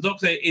venture. The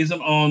Doctor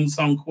isn't on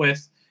some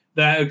quest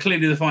that a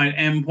clearly defined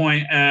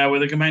endpoint where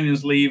the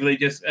companions leave. They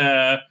just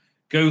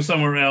go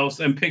somewhere else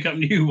and pick up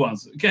new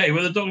ones. Okay,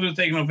 well, the Doctor was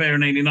taken off air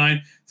in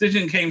 89.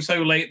 Decision came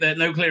so late that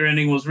no clear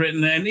ending was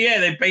written. And yeah,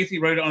 they basically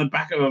wrote it on the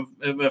back of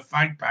a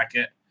fag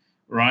packet,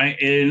 right,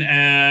 in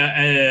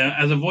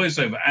as a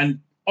voiceover. And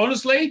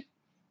honestly,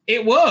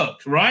 it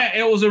worked, right?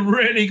 It was a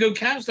really good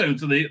capstone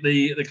to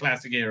the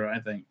classic era, I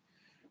think.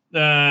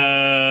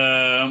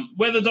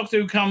 Whether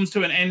Doctor Who comes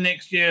to an end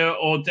next year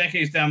or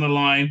decades down the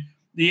line,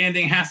 the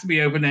ending has to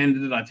be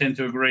open-ended. I tend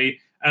to agree.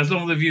 As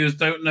long as the viewers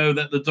don't know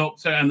that the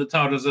Doctor and the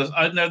TARDIS,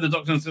 I know the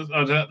Doctor and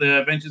the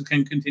adventures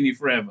can continue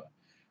forever,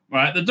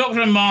 right? The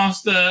Doctor and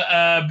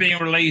Master being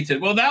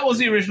related. Well, that was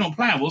the original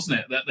plan, wasn't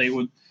it? That they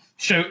would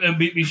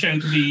be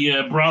shown to be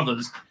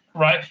brothers,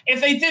 right?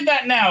 If they did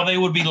that now, they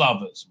would be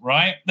lovers,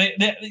 right?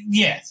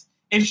 Yes.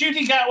 If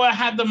Ncuti Gatwa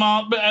had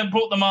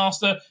brought the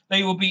Master,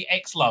 they would be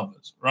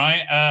ex-lovers,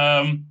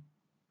 right?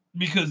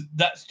 Because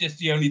that's just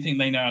the only thing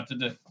they know how to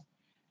do.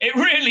 It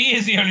really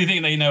is the only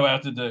thing they know how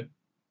to do.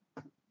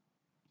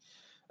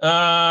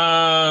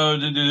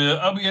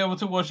 I'll be able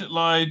to watch it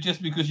live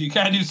just because you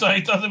can do so.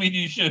 It doesn't mean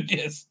you should.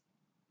 Yes,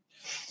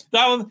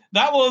 that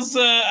was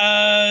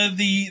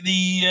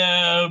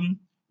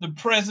the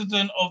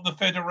president of the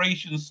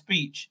Federation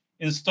speech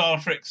in Star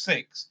Trek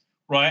VI,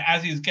 right?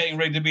 As he's getting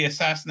ready to be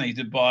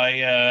assassinated by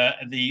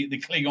the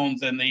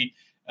Klingons and the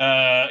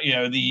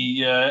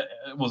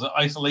was it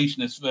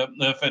isolationist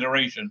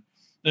Federation.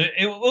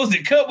 Was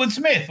it Kurtwood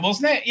Smith,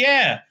 wasn't it?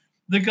 Yeah.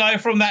 The guy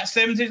from that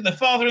 70s, the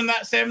father in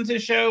that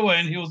 70s show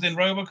when he was in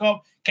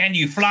RoboCop. Can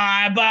you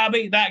fly,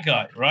 Bobby? That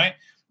guy, right?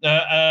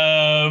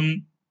 Yeah,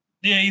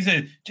 he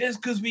said,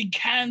 just because we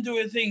can do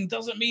a thing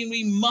doesn't mean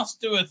we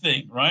must do a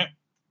thing, right?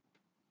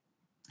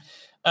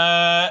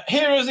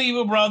 Heroes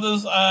Evil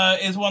Brothers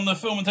is one of the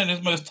film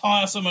attendant's most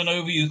tiresome and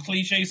overused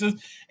cliches.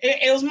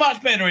 It was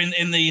much better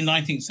in the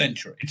 19th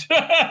century.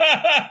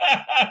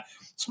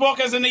 Spock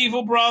has an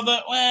evil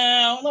brother.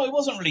 Well, no, he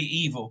wasn't really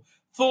evil.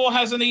 Thor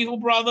has an evil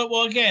brother.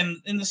 Well,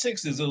 again, in the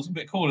 60s, it was a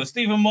bit cooler.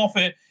 Stephen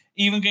Moffat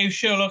even gave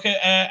Sherlock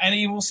an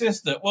evil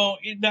sister. Well,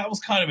 that was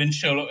kind of in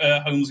Sherlock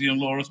Holmesian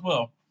lore as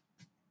well.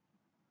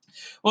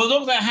 Well, the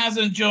Doctor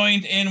hasn't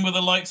joined in with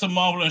the likes of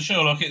Marvel and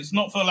Sherlock. It's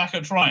not for lack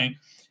of trying.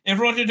 If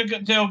Roger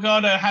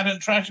Delgado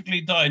hadn't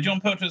tragically died,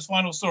 John Pertwee's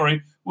final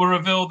story will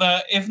reveal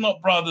that, if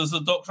not brothers,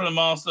 the Doctor and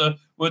Master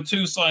were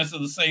two sides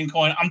of the same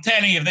coin. I'm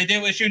telling you, if they did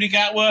it with Ncuti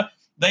Gatwa,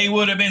 they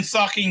would have been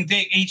sucking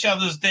each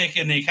other's dick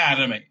in the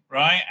academy,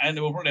 right? And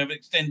they will probably have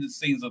extended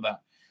scenes of that.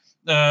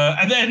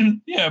 And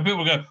then, yeah,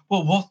 people go,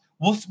 well,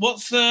 what's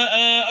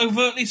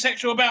overtly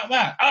sexual about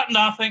that?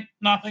 Nothing.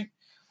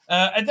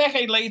 A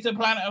decade later,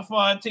 Planet of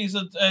Fire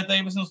teaser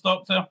Davison's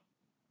Doctor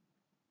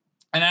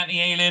and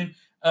Anti-Alien.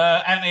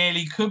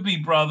 Anti-Alien could be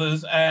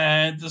brothers,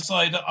 and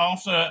decided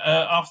after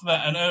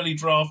that, an early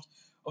draft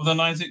of the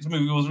 96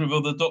 movie was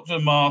revealed the Doctor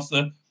and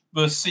Master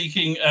were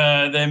seeking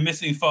their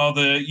missing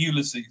father,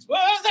 Ulysses.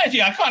 Well,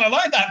 actually, I kind of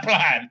like that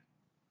plan.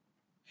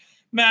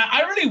 Man,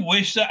 I really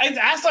wish that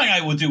that's something I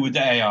would do with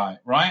the AI,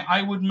 right?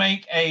 I would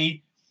make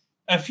a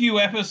few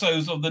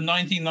episodes of the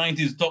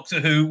 1990s Doctor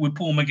Who with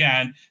Paul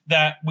McGann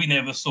that we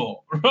never saw.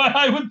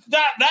 Right?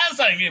 That's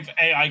something if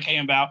AI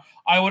came about,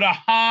 I would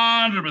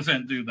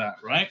 100% do that,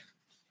 right?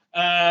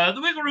 The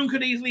Wiggle Room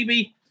could easily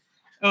be.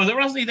 Oh, the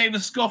Rusty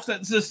Davis scoffed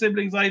at the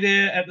siblings'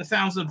 idea at the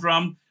sounds of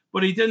drum,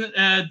 but he didn't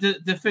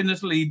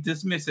definitively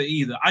dismiss it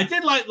either. I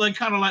did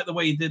kind of like the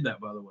way he did that,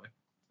 by the way.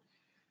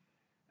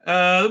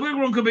 The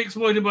Wiggle Room could be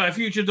exploited by a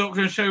future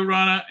Doctor and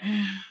showrunner.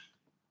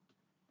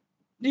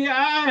 Yeah,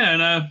 I don't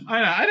know.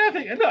 I don't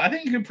think. Look, I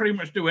think you can pretty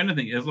much do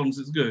anything as long as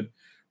it's good.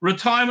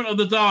 Retirement of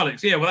the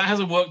Daleks. Yeah, well, that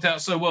hasn't worked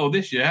out so well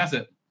this year, has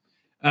it?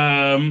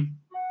 A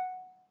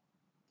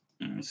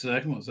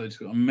second. What's that? Just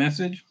got a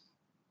message.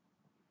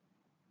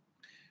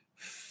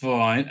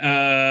 Fine. What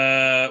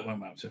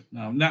am I up to?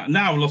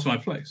 Now I've lost my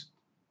place.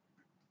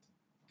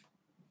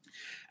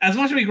 As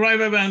much as we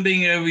gripe about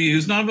being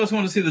overused, none of us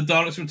want to see the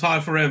Daleks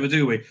retire forever,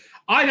 do we?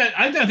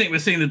 I don't think we're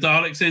seeing the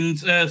Daleks in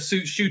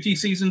Ncuti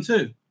season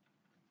 2.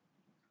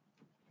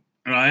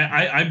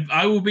 Right?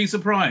 I will be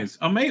surprised.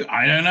 Or maybe,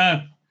 I don't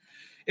know.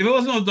 If it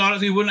wasn't the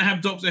Daleks, we wouldn't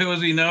have Doctor Who as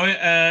we know it.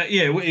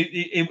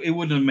 It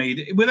wouldn't have made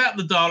it. Without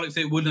the Daleks,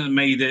 it wouldn't have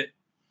made it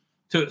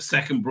to its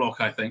second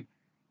block, I think.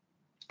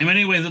 In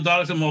many ways, the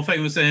Daleks are more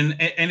famous than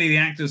any of the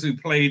actors who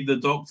played the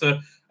Doctor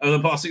over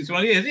the past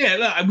 61 years.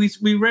 Yeah, look,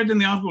 we read in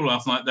the article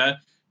last night that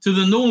to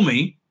the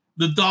normie,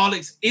 the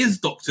Daleks is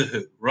Doctor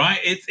Who, right?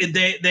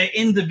 They're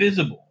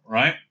indivisible,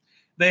 right?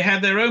 They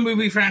had their own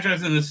movie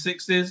franchise in the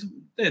 60s.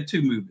 They had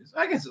 2 movies.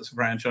 I guess it's a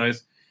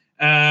franchise.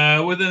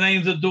 With the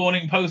names of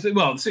Dawning Post.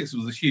 Well, the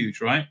 60s was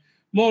huge, right?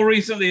 More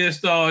recently, they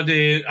starred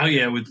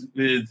with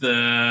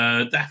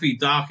Daffy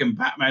Duck and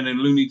Batman and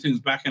Looney Tunes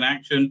back in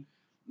action.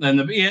 And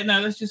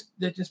they're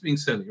just being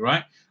silly,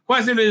 right?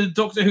 Quite simply, the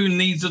Doctor Who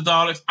needs the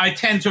Daleks. I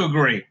tend to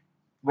agree,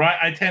 right?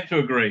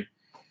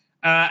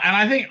 And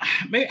I think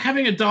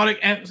having a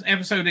Dalek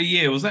episode a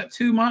year, was that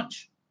too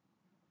much?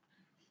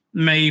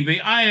 Maybe.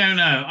 I don't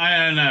know.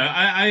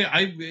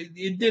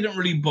 It didn't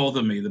really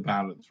bother me, the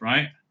balance,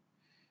 right?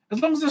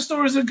 As long as the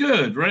stories are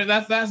good, right?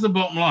 That's the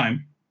bottom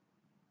line.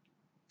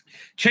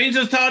 Change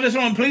the TARDIS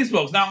from a police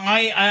box. Now,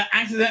 I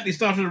accidentally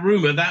started a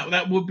rumor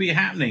that would be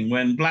happening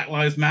when Black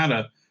Lives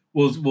Matter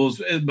was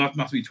it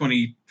must be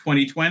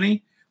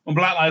 2020. When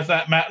Black Lives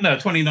Matter, no,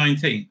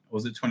 2019.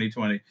 Was it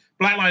 2020?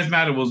 Black Lives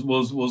Matter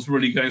was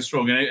really going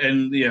strong,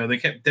 and you know, they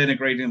kept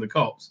denigrating the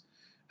cops.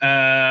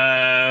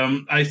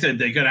 I said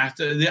they're going to have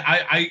to.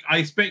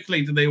 I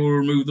speculated they will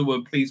remove the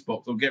word police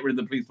box or get rid of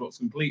the police box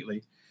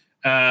completely,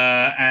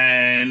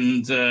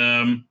 and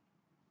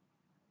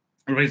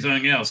replace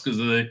something else because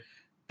of the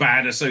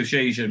bad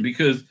association.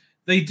 Because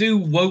they do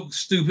woke,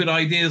 stupid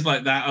ideas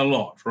like that a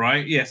lot,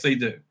 right? Yes, they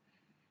do.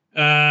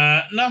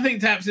 Nothing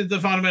taps into the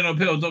fundamental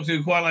appeal of Doctor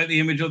Who quite like the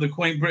image of the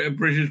quaint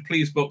British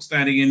police box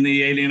standing in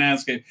the alien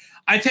landscape.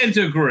 I tend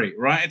to agree,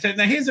 right?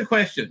 Now, here's a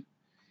question.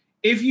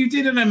 If you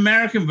did an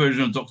American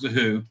version of Doctor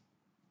Who,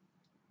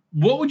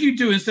 what would you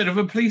do instead of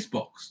a police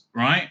box,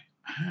 right?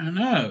 I don't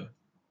know.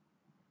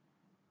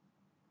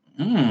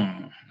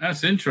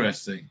 That's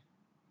interesting.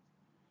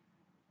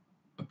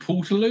 A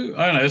portaloo?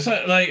 I don't know. It's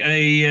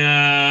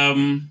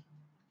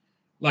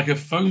like a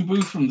phone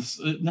booth from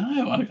the...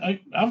 No,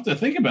 I have to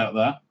think about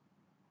that.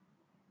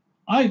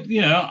 I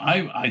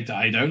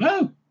don't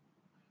know.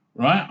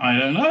 Right? I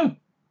don't know.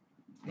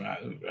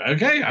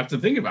 Okay, I have to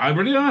think about it. I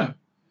really don't know.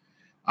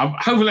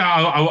 Hopefully,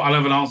 I'll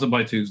have an answer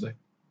by Tuesday.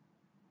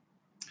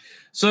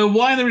 So,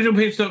 why in the original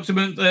pitch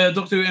document,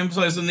 Doctor Who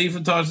emphasized the need for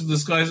TARDIS to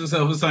disguise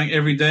itself as something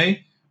every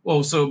day?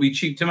 Well, so it'll be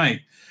cheap to make.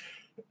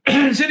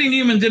 Sidney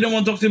Newman didn't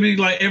want Doctor Who to be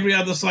like every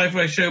other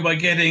sci-fi show by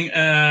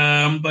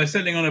by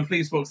settling on a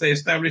police box. They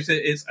established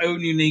its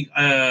own unique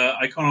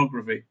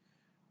iconography.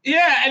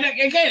 Yeah, and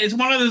again, it's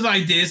one of those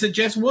ideas that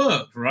just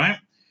worked, right?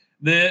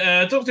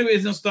 The Doctor Who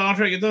isn't Star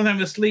Trek. It doesn't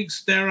have a sleek,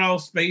 sterile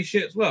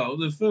spaceship. Well,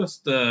 the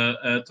first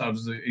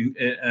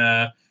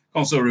TARDIS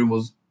console room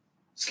was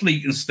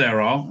sleek and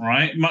sterile,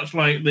 right? Much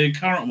like the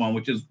current one,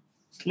 which is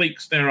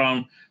sleek,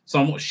 sterile,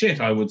 somewhat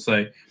shit, I would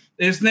say.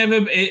 It's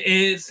never been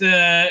its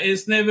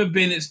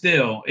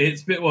deal.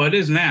 It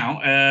is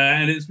now,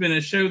 and it's been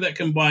a show that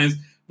combines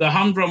the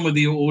humdrum with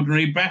the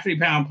ordinary,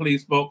 battery-powered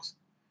police box,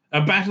 a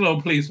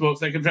battle-old police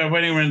box that can travel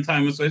anywhere in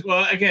time and space.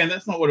 Well, again,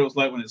 that's not what it was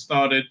like when it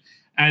started.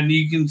 And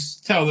you can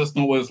tell that's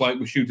not what it's like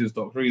with Shooter's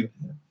Doctor either.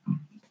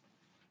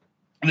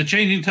 And the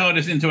changing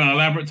TARDIS into an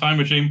elaborate time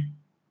machine,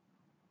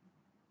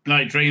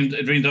 like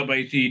dreamed up by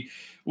H.G.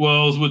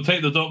 Wells, would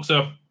take the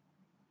Doctor,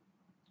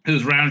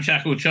 whose round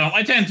shackle charm.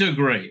 I tend to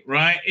agree,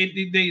 right?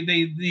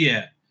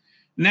 Yeah.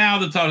 Now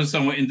the TARDIS is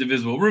somewhat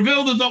indivisible.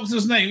 Reveal the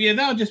Doctor's name. Yeah,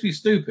 that would just be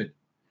stupid,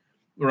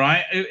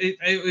 right?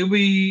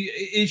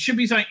 It should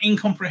be something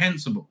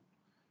incomprehensible,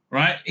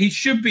 right? He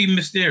should be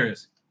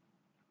mysterious.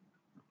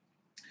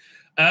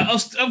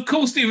 Of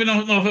course, Stephen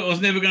Moffat was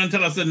never going to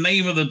tell us the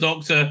name of the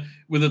Doctor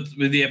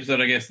with the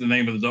episode, I guess, the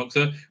name of the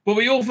Doctor. But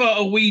we all felt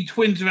a wee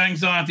twinge of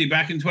anxiety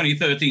back in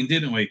 2013,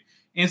 didn't we?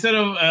 Instead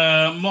of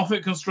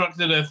Moffat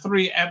constructed a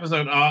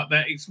 3-episode arc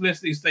that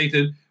explicitly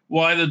stated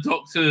why the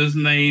Doctor's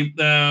name,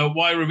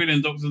 why revealing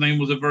the Doctor's name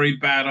was a very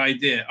bad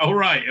idea. Oh,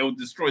 right, it would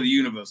destroy the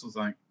universe or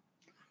something.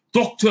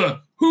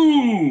 Doctor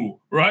Who,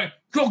 right?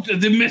 Doctor,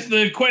 they missed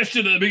the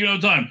question at the beginning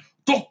of the time.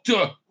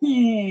 Doctor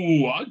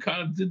Who. I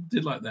kind of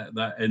did like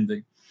that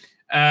ending.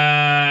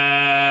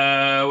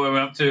 Where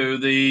we're up to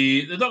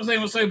the Doctor's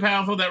name was so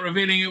powerful that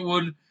revealing it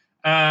would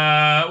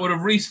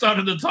have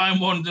restarted the time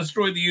war and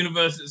destroyed the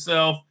universe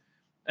itself.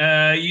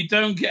 You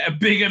don't get a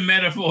bigger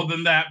metaphor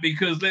than that,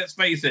 because let's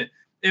face it,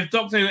 if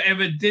Doctor Who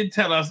ever did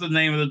tell us the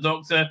name of the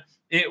Doctor,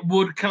 it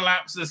would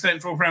collapse the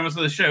central premise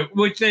of the show,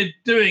 which they're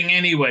doing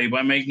anyway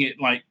by making it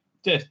like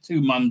just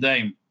too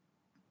mundane.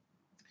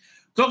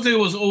 Doctor Who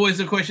was always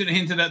a question that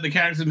hinted at the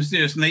character's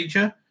mysterious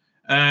nature.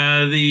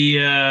 The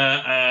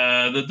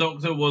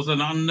Doctor was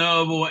an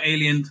unknowable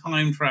alien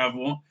time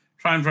traveler,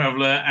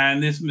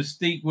 and this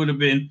mystique would have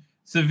been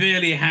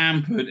severely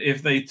hampered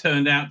if they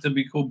turned out to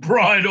be called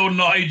Bride or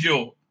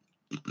Nigel.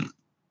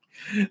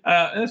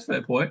 That's a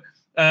fair point.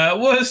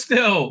 Worse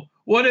still,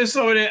 what if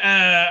somebody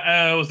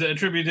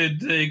attributed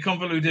the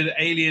convoluted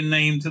alien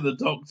name to the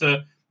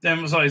Doctor to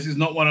emphasize he's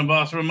not one of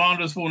us?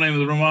 Ramanda's full name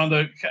is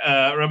Ramanda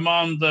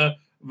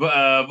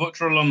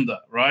Vutralunda,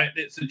 right?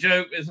 It's a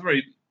joke. It's a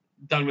very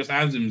Douglas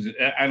Adams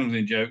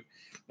joke.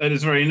 That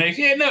is very nice.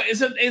 Yeah, no,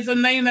 it's a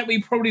name that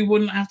we probably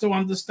wouldn't have to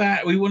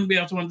understand. We wouldn't be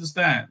able to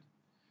understand,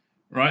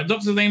 right?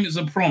 Doctor's name is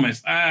a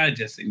promise. It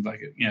just seems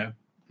like it,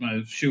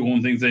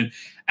 shoehorn things in.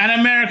 An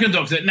American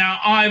Doctor. Now,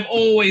 I've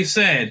always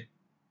said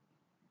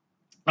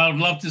I'd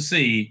love to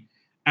see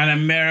an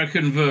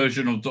American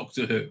version of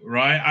Doctor Who,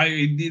 right?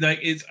 Like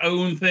its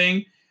own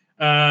thing.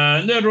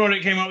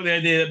 Nerdrotic came up with the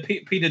idea that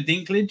Peter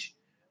Dinklage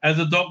as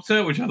a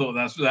Doctor, which I thought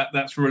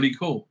that's really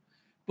cool.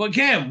 But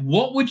again,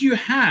 what would you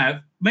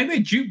have? Maybe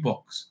a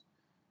jukebox.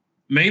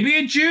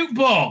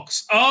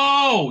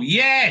 Oh,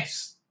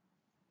 yes.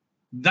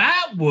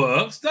 That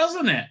works,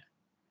 doesn't it?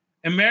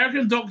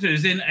 American Doctor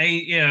is in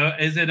a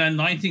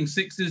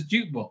 1960s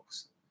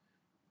jukebox,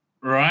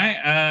 right?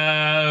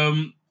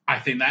 I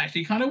think that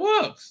actually kind of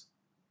works.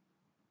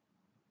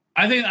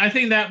 I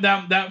think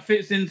that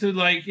fits into,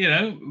 like, you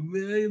know,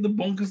 the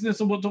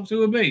bonkersness of what Doctor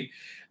Who would be.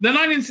 The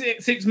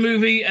 1966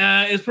 movie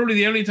is probably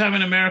the only time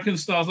an American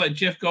stars like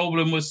Jeff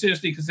Goldblum was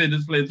seriously considered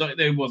to play.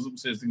 They wasn't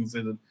seriously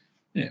considered.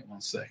 Yeah,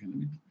 1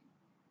 second.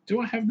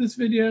 Do I have this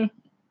video?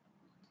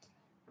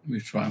 Let me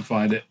try and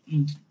find it.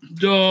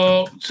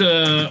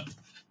 Doctor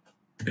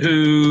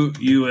Who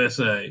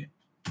USA.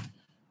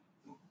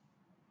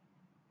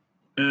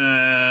 No,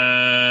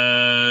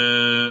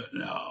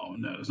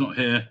 it's not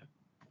here.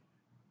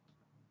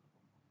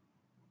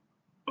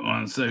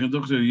 1 second.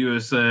 Doctor Who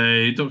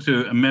USA.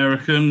 Doctor Who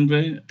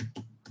American.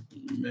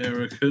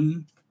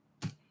 American.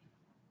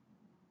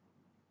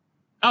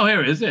 Oh,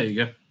 here it is. There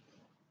you go.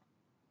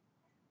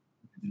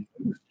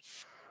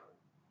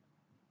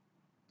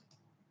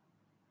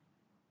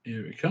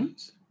 Here it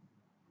comes.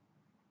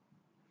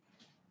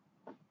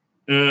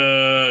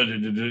 So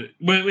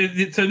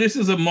this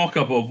is a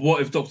mock-up of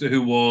what if Doctor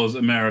Who was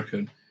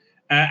American.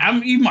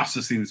 And you must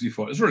have seen this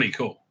before. It's really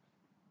cool.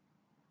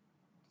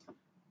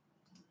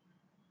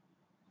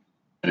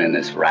 Been in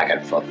this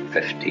racket for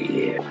 50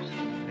 years.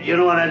 You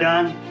know what I've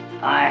done?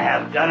 I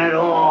have done it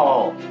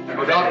all.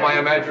 Without my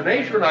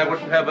imagination, I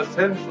wouldn't have a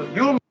sense of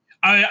humor.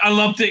 I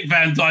love Dick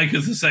Van Dyke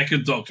as the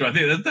second Doctor. I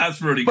think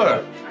that's really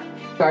cool.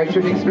 I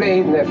should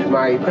explain that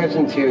my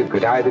presence here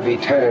could either be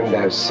termed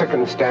as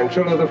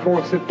circumstantial or the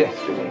force of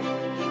destiny.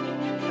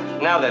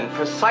 Now then,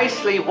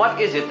 precisely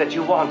what is it that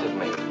you want of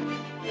me?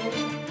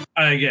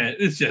 Again,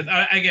 it's just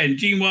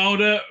Gene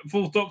Wilder,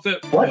 Fourth Doctor.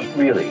 What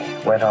really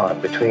went on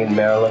between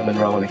Marilyn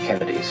Monroe and the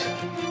Kennedys?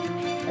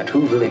 And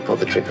who really pulled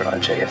the trigger on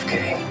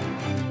JFK?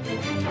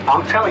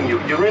 I'm telling you,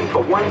 you're in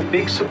for one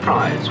big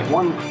surprise.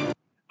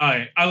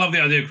 I love the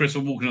idea of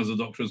Christopher Walken as a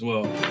Doctor as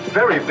well.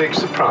 Very big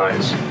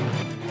surprise.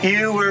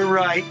 You were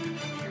right.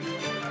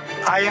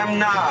 I am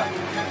not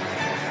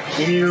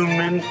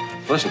human.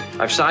 Listen,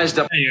 I've sized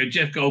up. There you go,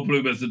 Jeff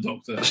Goldblum as the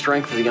Doctor. The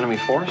strength of the enemy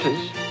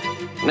forces.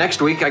 Next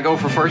week, I go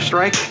for first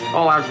strike,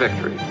 all-out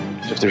victory.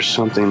 If there's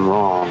something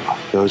wrong,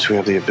 those who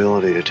have the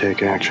ability to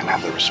take action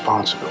have the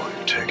responsibility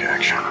to take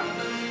action.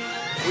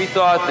 We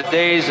thought the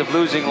days of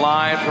losing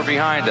lives were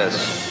behind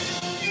us.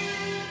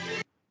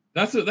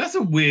 That's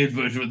a weird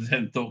version of the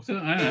 10th Doctor.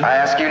 I don't know. I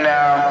ask you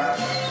now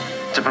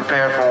to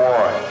prepare for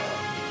war.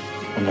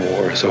 When the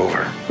war is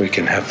over, we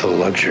can have the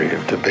luxury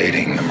of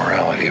debating the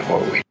morality of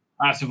what we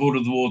That's the Order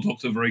of the War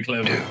Doctor, very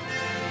clever. do.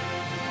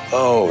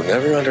 Oh,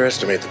 never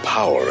underestimate the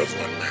power of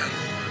one man.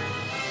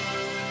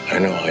 I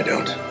know I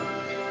don't.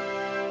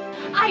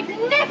 I've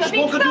never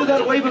been Spoken to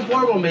that way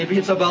before. Well, maybe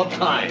it's about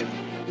time.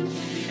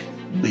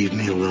 Leave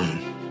me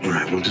alone, or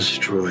I will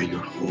destroy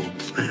your whole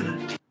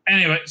planet.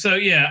 Anyway, so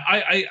yeah,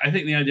 I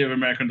think the idea of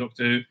American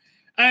Doctor Who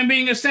and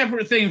being a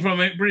separate thing from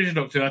British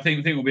Doctor Who, I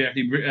think will be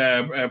actually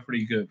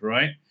pretty good,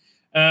 right?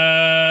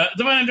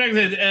 Divine and Dragon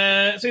said,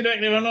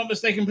 if I'm not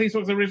mistaken, Police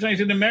Doctor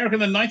originated in America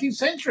in the 19th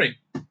century.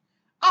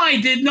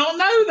 I did not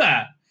know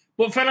that.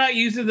 But fell out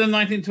used in the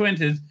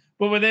 1920s,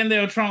 but then they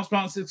were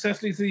transplanted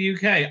successfully to the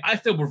UK. I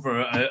still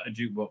prefer a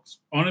jukebox,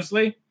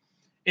 honestly.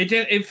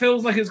 It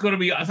feels like it's got to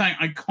be, I think,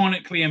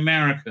 iconically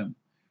American.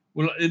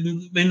 Well,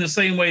 in the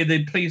same way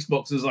the police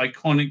box is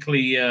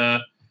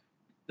iconically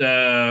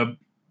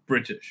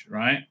British,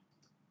 right?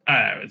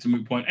 It's a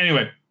moot point.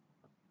 Anyway,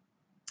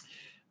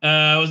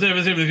 was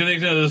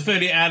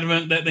fairly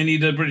adamant that they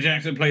need a British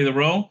actor to play the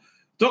role.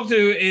 Doctor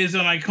Who is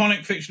an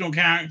iconic fictional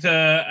character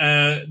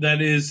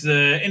that is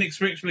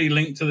inextricably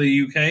linked to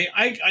the UK.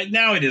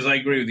 Now it is, I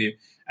agree with you.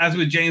 As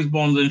with James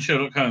Bond and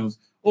Sherlock Holmes.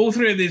 All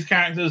three of these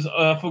characters,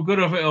 for good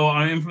or for ill,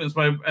 are influenced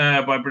by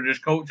British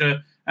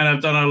culture and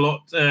have done a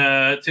lot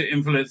to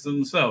influence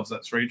themselves.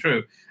 That's very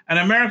true. An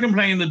American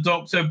playing the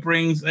Doctor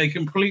brings a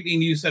completely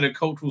new set of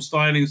cultural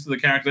stylings to the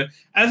character.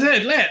 As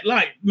I said,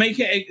 make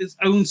it its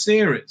own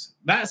series.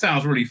 That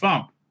sounds really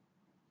fun.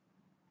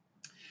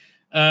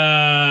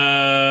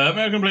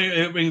 American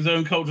play brings its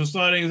own cultural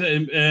stylings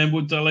and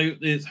would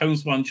dilute its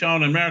homespun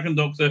charm. An American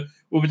Doctor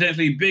will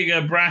potentially be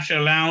bigger,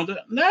 brasher, louder.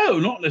 No,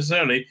 not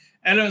necessarily.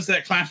 Elements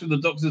that clash with the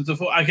Doctor's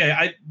default. Okay,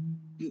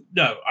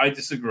 I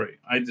disagree.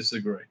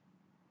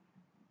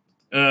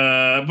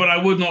 But I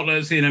would not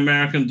let see an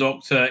American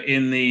Doctor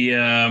in the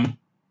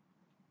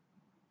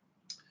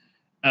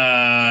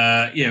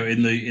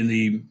in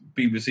the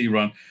BBC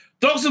run.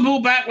 Doctor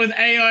brought back with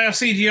AI or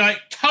CGI.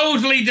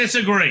 Totally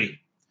disagree.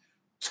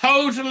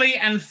 Totally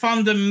and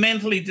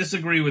fundamentally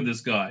disagree with this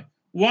guy.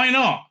 Why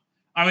not?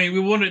 I mean, we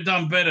want it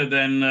done better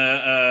than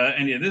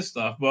any of this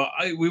stuff, but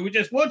we were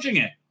just watching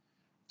it.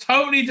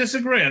 Totally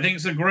disagree. I think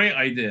it's a great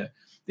idea.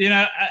 You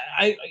know,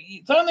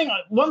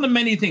 one of the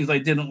many things I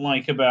didn't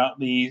like about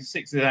the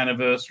 60th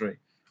anniversary,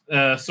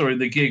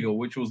 the giggle,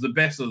 which was the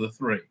best of the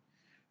three,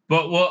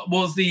 but what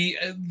was the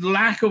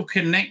lack of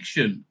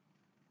connection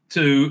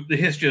to the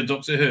history of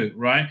Doctor Who,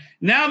 right?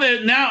 And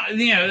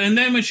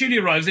then when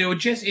Shooty arrives, they were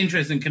just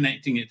interested in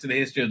connecting it to the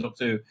history of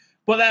Doctor Who.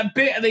 But that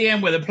bit at the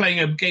end where they're playing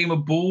a game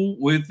of ball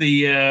with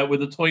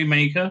the toy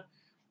maker,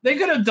 they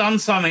could have done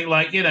something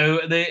like, you know,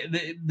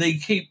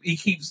 he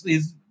keeps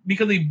his,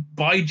 because he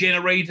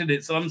bi-generated,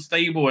 it's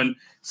unstable, and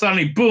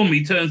suddenly boom,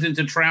 he turns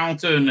into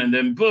Troughton, and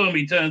then boom,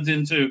 he turns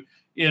into,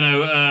 you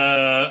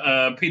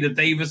know, Peter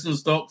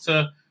Davison's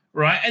Doctor,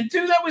 right? And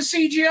do that with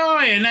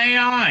CGI and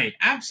AI.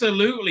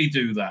 Absolutely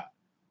do that.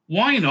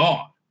 Why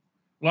not?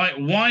 Like,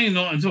 why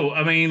not at all?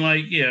 I mean,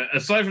 like, yeah,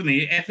 aside from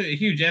the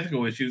huge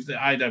ethical issues, that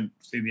I don't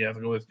see the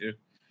ethical issue.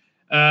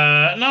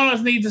 None of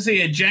us need to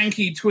see a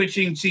janky,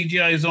 twitching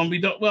CGI zombie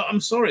doc. Well,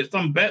 I'm sorry, it's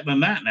done better than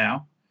that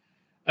now.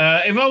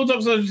 If old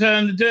Doctors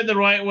return, do it the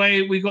right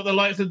way. We got the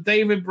likes of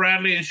David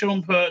Bradley and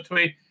Sean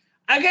Pertwee.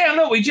 Again,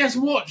 look, we just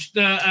watched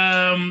what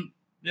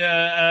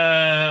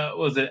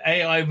was it,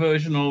 AI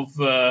version of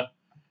William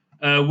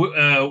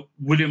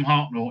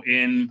Hartnell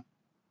in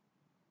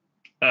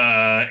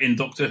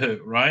Doctor Who,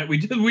 right? We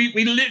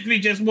literally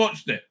just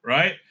watched it,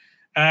 right?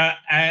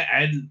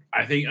 And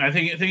I think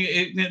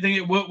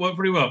it worked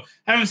pretty well.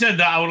 Having said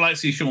that, I would like to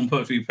see Sean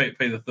Pertwee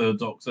play the third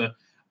Doctor.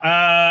 And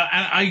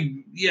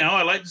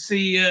I like to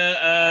see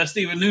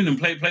Stephen Noonan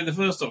play the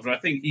first Doctor. I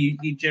think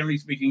he generally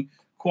speaking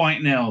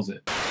quite nails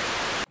it.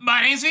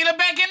 My name's Tzvi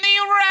Lebetkin, the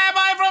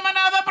Rabbi from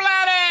another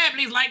planet.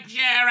 Please like,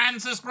 share, and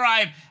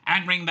subscribe,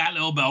 and ring that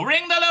little bell.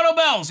 Ring the little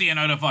bell so you're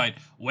notified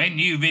when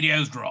new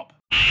videos drop.